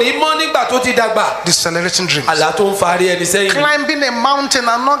àwọn tó rí mọ́ nígbà tó ti dàgbà. Decelerating dreams. àlá tó ń fa aré ẹni sẹ́yìn. Climbing a mountain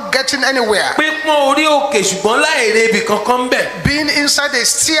and not getting anywhere. pípọ́n orí òkè ṣùgbọ́n láì re ibì kankan ń bẹ̀. Being inside a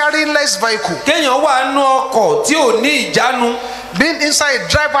steeringless vehicle. kéèyàn wà nínú ọkọ̀ tí ò ní ìjánu. Being inside a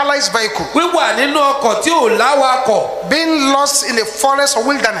driverless vehicle. wíwà nínú ọkọ̀ tí ò láwakọ̀. Being lost in a forest or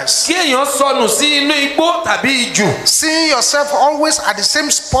wilderness. kí èèyàn sọnù sí inú igbó tàbí ijù. Seeing yourself always at the same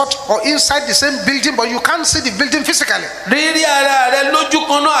spot or inside the same building, but you can't see the building physically. rírí ara rẹ lójú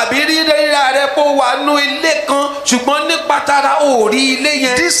kan náà àbí rírí ara rẹ kó wà nú ilé kan ṣùgbọ́n ní pátárà ò rí ilé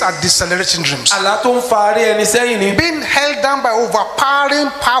yẹn. These are decelerating dreams. àlá tó ń fa aré ẹni sẹ́yìn ni. Being held down by overpowering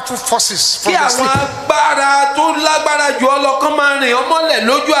powerful forces from kí the àwọn sleep. agbára tó lágbára jù ọ lọ kán máa rìn ọmọlẹ̀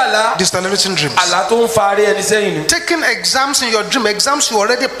lójú àlá. Decelerating dreams. àlá tó ń fa aré ẹni sẹ́yìn ni. Taking exams in your dream, exams you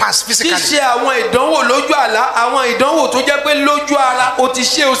already passed physically. ṣíṣe àwọn ìdánwò lójú àlá àwọn ìdánwò tó jẹ́ pé lójú ara o ti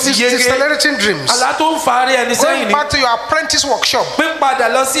ṣe o sì yege. Decelerating dreams. àlá tó ń fa aré ẹni sẹ́yìn Going ni. back to your apprentice workshop, pípadà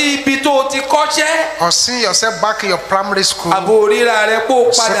lọ sí ibi tó o ti kọ́ṣẹ́. or seeing yourself back in your primary school, àbò ríra rẹ kó o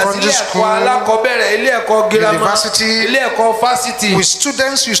padà Secondary sílé ẹ̀kọ́ school, alákọ̀ọ́bẹ̀rẹ̀ ilé ẹ̀kọ́ girama university, ilé ẹ̀kọ́ fásitì with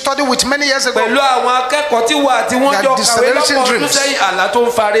students you studied with many years ago. pẹ̀lú àwọn akẹ́kọ̀ọ́ tí wà tí wọ́n They jọ are kàwé decelerating lọ́pọ̀ ọdún dreams. sẹ́yìn àlá tó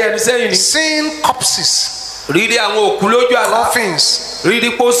ń fa aré ẹni sẹ́yìn ni. Seeing corpses, rírí àwọn òkú lójú àlá coffins,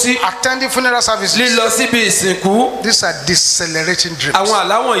 rírí pósí attending funeral services. lílọ síbi ìsìnkú. These are decelerating dreams. àwọn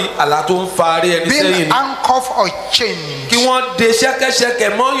àlá wọ̀nyí àlá tó ń fa aré ẹni sẹ́yìn Being ni. handcuffed or kí chained, wọ́n de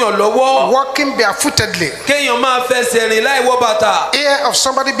ṣẹ́kẹ́ṣẹkẹ̀ mọ́yàn lọ́wọ́ walking barefootedly, kéèyàn máa fẹsẹ̀ rìn láì wọ bàtà ear of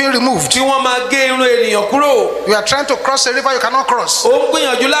somebody being removed. kí wọ́n máa gé irun ènìyàn kúrò. You are trying to cross a river you cannot cross. ó ń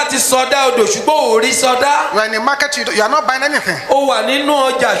gbìyànjú láti sọdá odò ṣùgbọ́n ò rí sọdá. You are in a market, you are not buying anything. ó wà nínú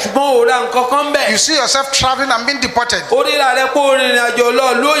ọjà ṣùgbọ́n ò ra nǹkan kan bẹ̀. You see yourself traveling and being deported. ó ríra rẹ kó rìnrìn àjò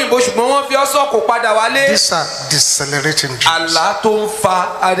lọ lóyìnbó ṣùgbọ́n wọ́n fi ọ́ sọ̀kò padà wálé. These are decelerating dreams. àlá tó ń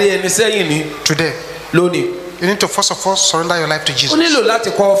fa aré ẹni sẹ́yìn ni Today, lónìí. you need to first of all surrender your life to ó Jesus. nílò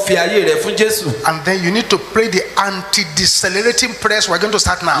láti kọ́ fi ayé rẹ̀ fún Jésù. And then you need to pray the anti-decelerating prayers we're going to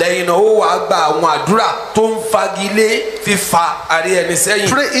start now. lẹ́yìn náà ó wàá gba àwọn àdúrà tó ń fagilé fífa aré ẹni sẹ́yìn.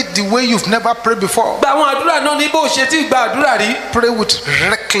 Pray it the way you've never prayed before. gba àwọn àdúrà náà ní bó ṣe tí gba àdúrà rí. Pray with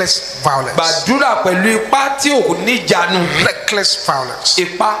reckless violence. gbàdúrà pẹ̀lú ipá tí ò ní ìjánu. Reckless violence.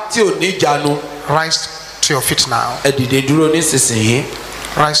 ipá tí ò ní ìjánu. Rise to your feet now. ẹ dìde dúró nísinsìnyí.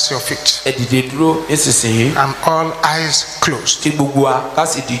 Rise to your feet. ẹ dìde dúró nísinsìnyí. And all eyes closed. kí gbogbo wa ká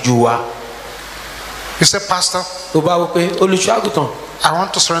sì díjú wa. You say, Pastor, tó bá wọ pé olùṣọ́ àgùntàn I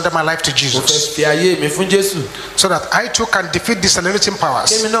want to surrender my life to mo fẹ́ Jesus fi ayé mi fún Jésù. so that I too can defeat decelerating powers.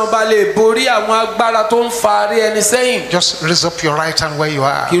 kémi náà bá lè borí àwọn agbára tó ń fa arí ẹni sẹ́yìn. Just raise up your right hand where you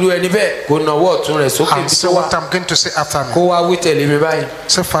are kírú ẹni bẹ́ẹ̀ kó nawọ́ ọ̀tún rẹ̀ sókè and bí say tó wà. what I'm going to say after kó me. wá wí tẹ̀lé mi báyìí.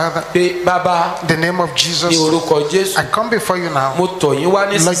 Say, Father, pé bàbá in the name of ní Jesus, orúkọ Jésù I come before you now. mo tọ̀ yín wá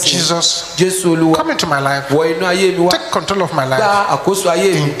Lord nísinsìnyí. Jesus, Jésù Olúwa come into my life. wọ inú ayé mi wá. Take control of my gba life. àkóso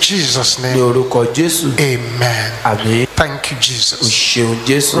ayé mi In Jesus' ní name, orúkọ Jésù. amen. àmín. Thank you, o Jesus. ṣeun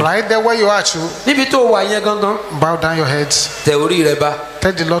Jésù. Right there where you are too, níbi tó wà yẹn gangan bow down your heads. tẹ orí rẹ bá.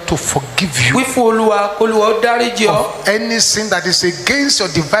 Tell the Lord to forgive you wí fún Olúwa k'Olúwa ó dáríjì ọ́. of any sin that is against your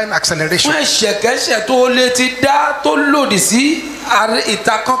divine acceleration. fún ẹ̀ṣẹ̀kẹ́ṣẹ̀ tó lè ti dá tó lòdì sí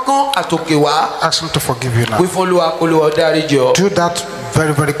ìta kánkán àtòkè wá. Ask him to forgive you now. wí fún Olúwa k'Olúwa ó dáríjì ọ́. Do that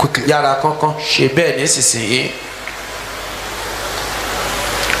very, very quickly. yára kánkán ṣe bẹ́ẹ̀ nísinsìnyí.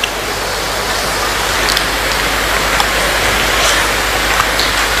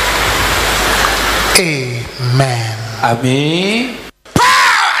 Amen. àmín.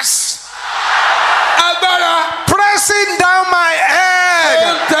 Powers agbára pressing down my ó head.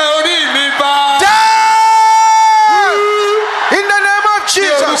 ń tẹ orí mi bá. Down! In the name of ní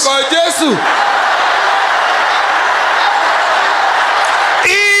Jesus. orúkọ Jésù.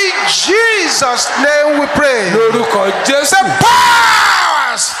 In Jesus' name we pray. lórúkọ Jésù. The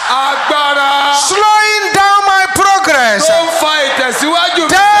powers agbára slowing down my progress. tó ń fa ìtẹ̀síwájú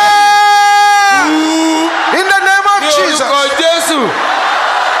mi. Down! In the name of ní Jesus. orúkọ Jésù.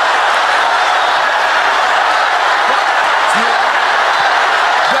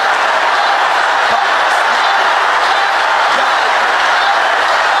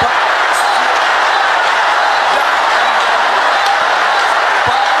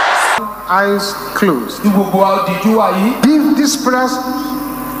 Eyes closed. ní gbogbo àdìjú wa yìí. Give this prayer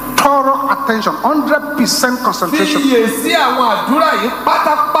thorough attention, 100% fi concentration. iyè sí àwọn àdúrà yìí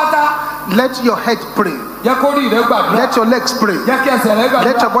pátápátá. Let your head pray. jẹ́ kó rí rẹ gbàdúrà. Let your legs pray. jẹ́ kí ẹsẹ̀ rẹ gbàdúrà.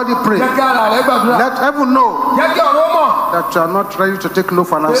 Let your body pray. jẹ́ kí ara rẹ gbàdúrà. Let heaven know jẹ́ kí ọ̀run mọ̀ that you are not ready to take no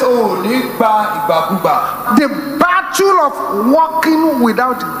for an pé answer. o ò ní gba ìgbàkúgbà. The battle of walking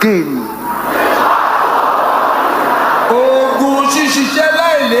without gain. ogun ṣíṣiṣẹ́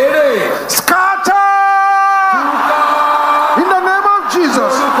láìlérè. Scatter in the name of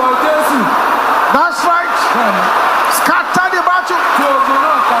Jesus. orúkọ Jésù. That's right. Scatter the battle. tí ogun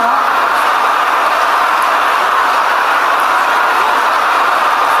náà ká.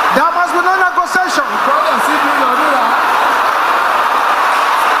 There must be no negotiation. gbọ́dọ̀ sí bí lọ́dúnrà.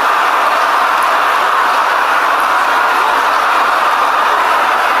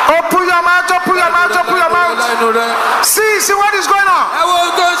 Open your mouth, open your mouth, open your mouth. lẹ́nu rẹ. See what is going on. ẹ wo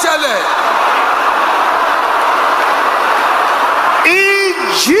ohun tó ń ṣẹlẹ̀. In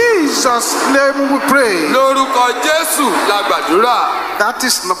Jesus' name we pray. lórúkọ Jésù la gbàdúrà. That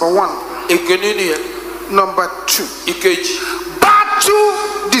is number one. ìkíní nìyẹn. Number two. ìkejì. Battle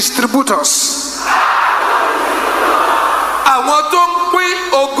distributors. àwọn tó ń pín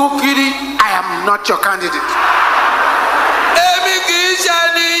ogun kiri. I am not your candidate. èmi kì í ṣe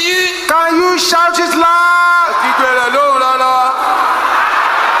nìyí. Can you shout it loud? kígbe rẹ̀ lóhùn rárá.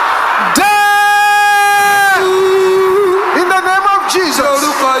 Death! In the name of Jesus.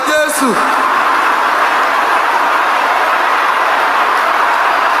 lórúkọ Jésù.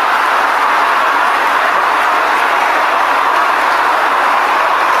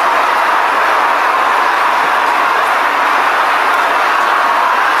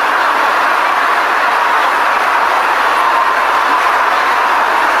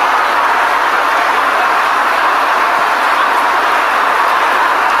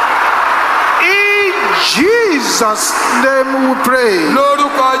 Jesus' name we pray.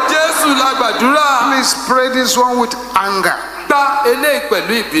 lórúkọ Jésù la gbàdúrà. Please pray this one with anger. gba eléyìí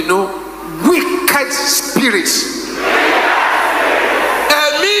pẹ̀lú ìbínú. Wicked spirits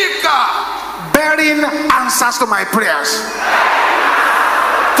ẹ̀mí ìkà bearing answers to my prayers.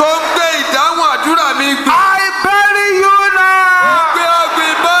 tó ń gbé ìdáhùn àdúrà mi gbé. I bury you now. gbé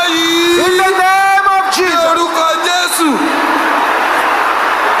ọgbìn báyìí. In the name of ní Jesus. orúkọ Jésù.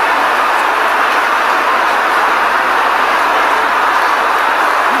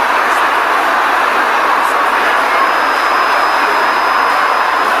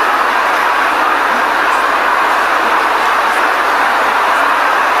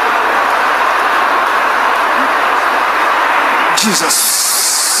 Jesus.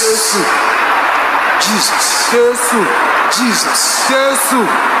 Jésù. Jesus. Jésù. Jesus. Jésù.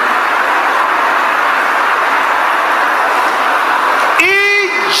 In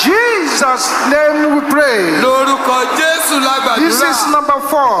Jesus' name we pray. lórúkọ Jésù la This gbàdúrà. is number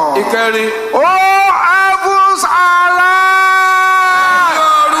 4. ìkẹrin. Oh, heavens alive!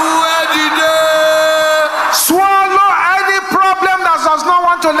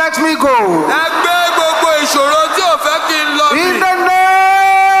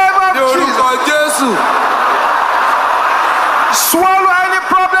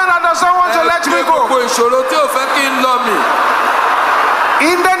 to let me go. gbogbo ìṣòro tí ò fẹ́ kí n lọ mì.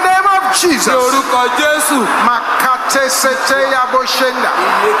 In the name of Ní Jesus. orúkọ Jésù. Makate sete yaboshenda.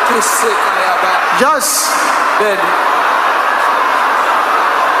 Iye kése kayaba. Yes. Bẹ́ẹ̀ni.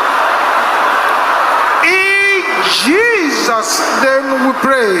 In Jesus' name we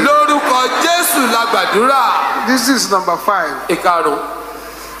pray. Lórúkọ Jésù la gbàdúrà. This is number 5. Ìkarùn.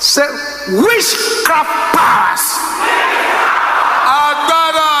 Say witchcraft powers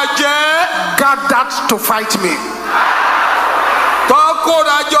Agbára jẹ́ gathered to fight me. tó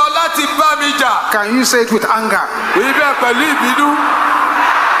kórajọ láti bá mi jà. Can you say it with anger? Ibẹ̀ pẹ̀lú ìbínú.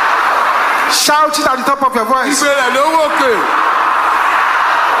 Shout it at the top of your voice. Ìgbé rẹ̀ ló wòkè.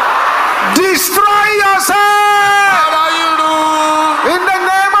 Destroy yourself Ara yín run. in the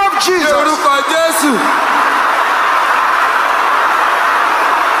name of Ní Jesus. orúkọ Jésù.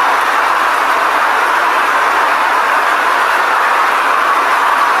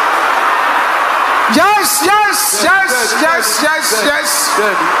 Yes, yes, yes, yes, yes, yes.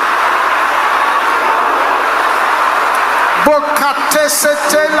 Bẹ́ẹ̀ni. Bokate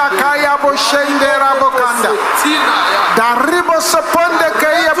sete la kaya boshendera bokanda. Tina ya. Daribo soponde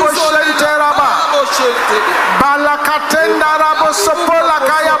kaya boshendera ba. Balakatenda rabo sopola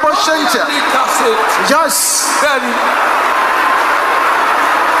kaya boshente. Yes. Bẹ́ẹ̀ni.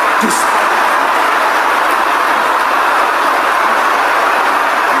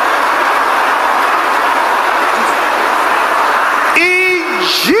 In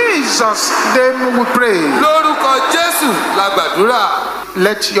Jesus' name we pray. Lórúkọ Jésù la gbàdúrà.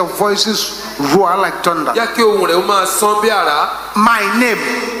 Let your voices roar like thunder. Jẹ́ kí ohùn rẹ̀ ó máa sán bí àrá. My name.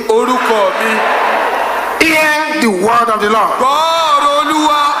 Orúkọ mi. Hear the word of the Lord. Gbọ́ ọ̀rọ̀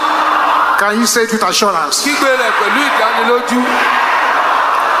Olúwa. Can you say it with assurance? Kígbe rẹ̀ pẹ̀lú ìdánilójú.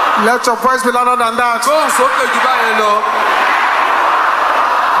 Let your voice be louder than that. Gbóhùn sókè jù báyẹn lọ.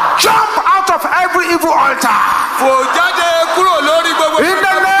 Jump out of every evil altar. Fò jáde kúrò lórí gbogbo. In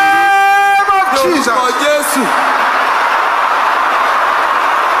the name of Jesus. Lórúkọ Jésù.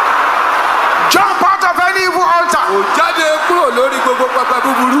 Jump out of any evil altar. Fò jáde kúrò lórí gbogbo pẹpẹ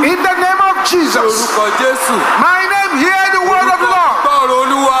búburú. In the name of Jesus. Lórúkọ Jésù. My name, hear the word of the Lord. Gbọ́ ọ̀rọ̀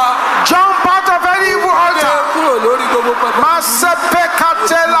Olúwa. Jump out of any evil Jáde altar. kúrò lórí gbogbo pẹpẹ.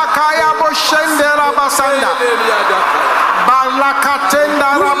 Masepekatela kaya boshendera basanda. Balakatenda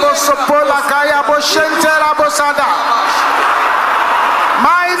rabo sopola kaya boshentera bosada.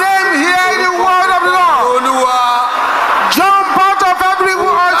 My name, hear the word of the Lord. Olúwa. Jump out of every evil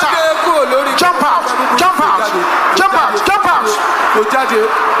altar. Jáde kúrò lórí. Jump out, jump out, jump out, jump out. Fò jáde.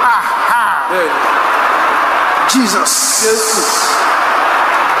 Aha. Bẹ́ẹ̀ni. Jesus. Jésù.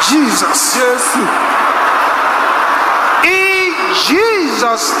 Jesus. Jésù. In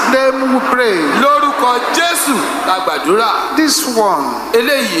Jesus' name we pray. Lórúkọ Jésù la gbàdúrà. This one,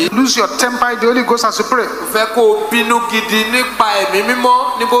 Eléyìí. lose your temper in the Holy Ghost as you pray. Fẹ́ kó o bínú gidi nípa ẹ̀mí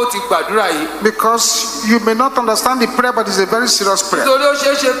mímọ́ ní bó ti gbàdúrà yìí. Because you may not understand the prayer, but it's a very serious prayer. Nítorí ó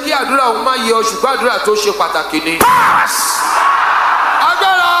ṣeé ṣe kí àdúrà òun má yẹ ọ ṣùgbọ́n àdúrà tó ṣe pàtàkì ni. Powers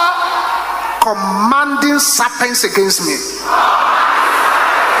Agbára commanding serpents against me.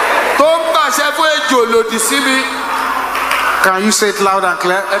 tó ń pàṣẹ fún ejò lòdì sí mi. Can you say it loud and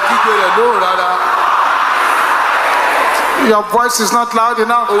clear? Ẹ kígbe rẹ̀ lóhùn rárá. Your voice is not loud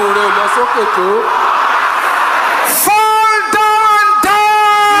enough. Ohùn rẹ̀ ò lọ sókè tó. Fall down,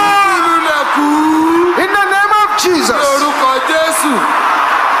 down Lulẹ̀ kú. in the name of Jesus. Ní orúkọ Jésù.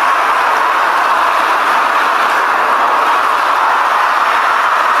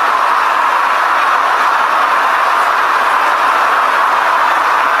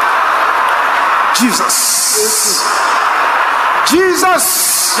 Jesus.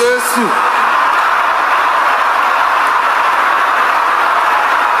 Jesus. Jésù.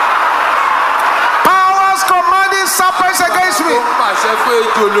 Powers commanding serpents against Tó me. ń pàṣẹ fún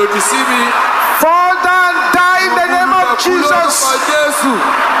ejò lòdì sí mi. Fall down, die in the name of Lulẹ̀ kú lórúkọ Jesus. Jésù.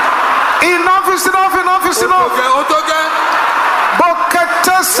 Enough is enough, enough is enough. Ó tó gẹ́.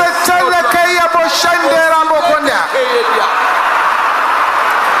 Bokete setele keye boshendera bokonda.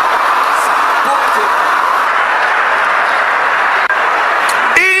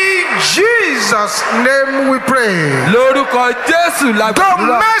 In Jesus' name we pray. Lórúkọ Jésù la gbàdúrà.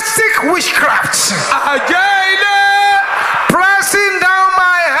 Domestic witchcraft Àjẹ́ ilé. pressing down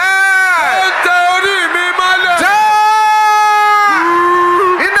my head. Ó tẹ orí mi mọ́lẹ̀. Down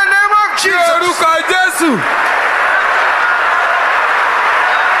in the name of Ní Jesus. orúkọ Jésù.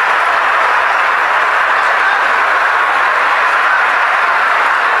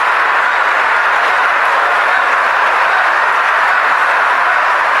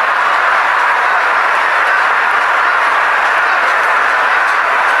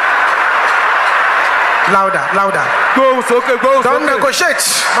 Louder, louder. Gbóhùn sókè, gbóhùn Don't sókè. negotiate.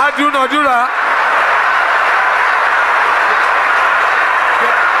 Má dúnàdúrà.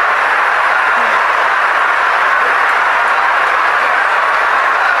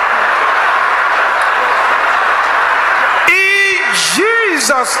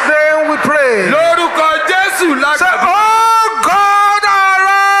 Jesus' name we pray. Lórúkọ Jésù Say, lágbàdo. oh God,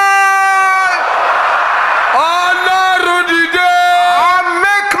 arise Ọlọ́run dìde. and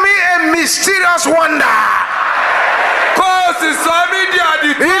make me a mysterious wonder. Kó o sì sọ mí di In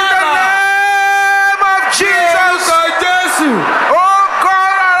àdìtú the àrà. name of Jesus. Lórúkọ Jésù. Oh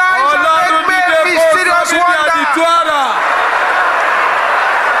God, arise Ọlọ́run and make dìde me a kó o sọ mysterious mí di àdìtú wonder. àrà.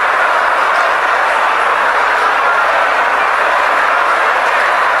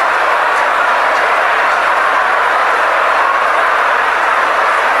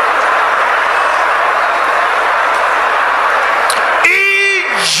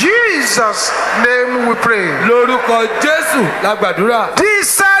 Jesus' name we pray. Lórúkọ Jésù lágbàdúrà.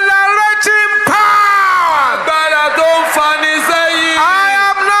 Decelerating power. Agbára tó ń fani sẹ́yìn. I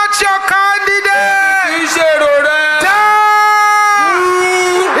am not your candidate. Kì í ṣe èrò rẹ. Die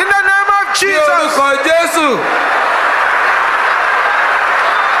in the name of Ní Jesus. orúkọ Jésù.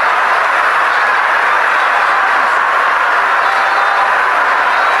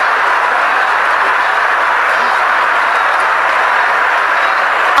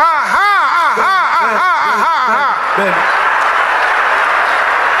 Bẹ́ẹ̀ni.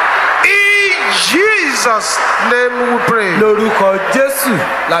 In Jesus' name we pray. Lórúkọ Jésù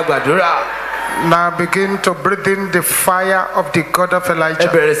lágbàdúrà. Now begin to breathe in the fire of the God of Ẹ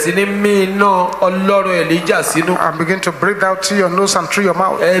Elijah. bẹ̀rẹ̀ sí ní mí iná Ọlọ́run Èlíjà sínú. And begin to breathe out through your nose and through your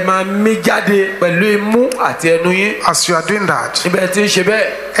mouth. Ẹ máa mí jáde pẹ̀lú imú àti ẹnu yín. As you are doing that, Níbẹ̀ tí ń ṣe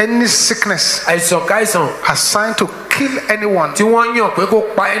bẹ́ẹ̀, any sickness àìsàn káìsàn assigned to kill anyone, tí wọ́n yàn pé kó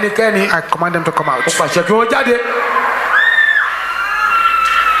pa ẹnikẹ́ni, I command them to come out. ó pàṣẹ kí wọ́n jáde.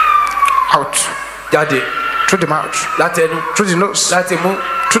 Out. Jáde Through the mouth, láti ẹnu, through the nose, láti mú,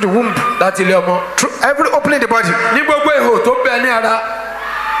 through the womb, láti ilé ọmọ. through every opening in the body. Ní gbogbo ihò tó bẹ ní ara.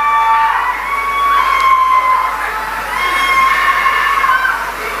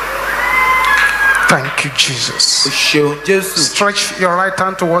 Thank you, Jesus. O ṣeun Jésù. Stretch your right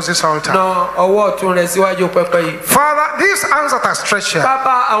hand towards this altar. Na ọwọ́ ọ̀tún rẹ̀ síwájú pẹpẹ yìí. Father, these hands that are stretched here,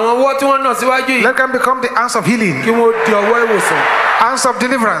 Bàbá, àwọn ọwọ́ tí wọ́n nà síwájú yìí, let them become the hands of healing, kí wọ́n di ọwọ́ ìwòsàn, hands of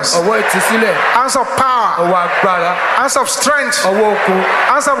deliverance, ọwọ́ ìtúsílẹ̀, hands of power, ọwọ́ agbára, hands of strength, ọwọ́ okun,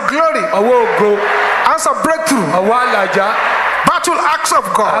 hands of glory, ọwọ́ ògo, hands of breakthrough, ọwọ́ àlàjá, battle axe of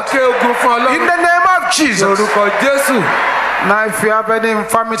God. àké ogun fún In Ọlọ́run. the name of Jesus. Lórúkọ Jésù. Now, if you have any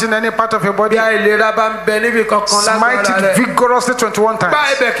infirmity in any part of your body, Bí àìlera bá ń bẹ níbi kankan smite lágbára it rẹ̀. vigorously 21 Gba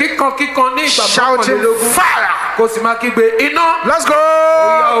times. ẹ̀bẹ̀ kíkan ní ìgbà Shouting mọ́kànlélógún. fire. Kó sì máa kígbe iná. Let's go.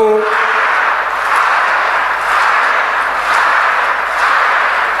 Yá o.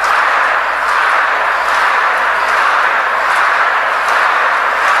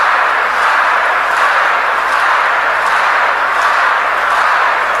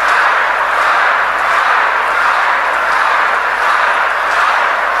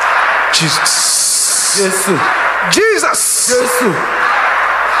 Jesus. Jésù. Jesus. Jésù.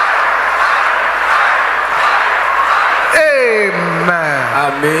 Amen.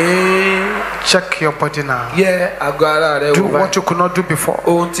 Àmín. Check your body now. Yẹ àgọ́ ara rẹ̀ Do wò what báyìí. you could not do before.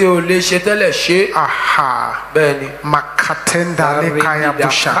 Ohun tí o lè ṣe tẹ́lẹ̀ ṣe. Aha. Bẹ́ẹ̀ni. Makatenda lekaya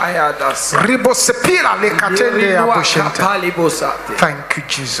busha. Ribosepira lekatende ya bushenta. Thank you, O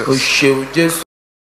Jesus. ṣeun Jésù.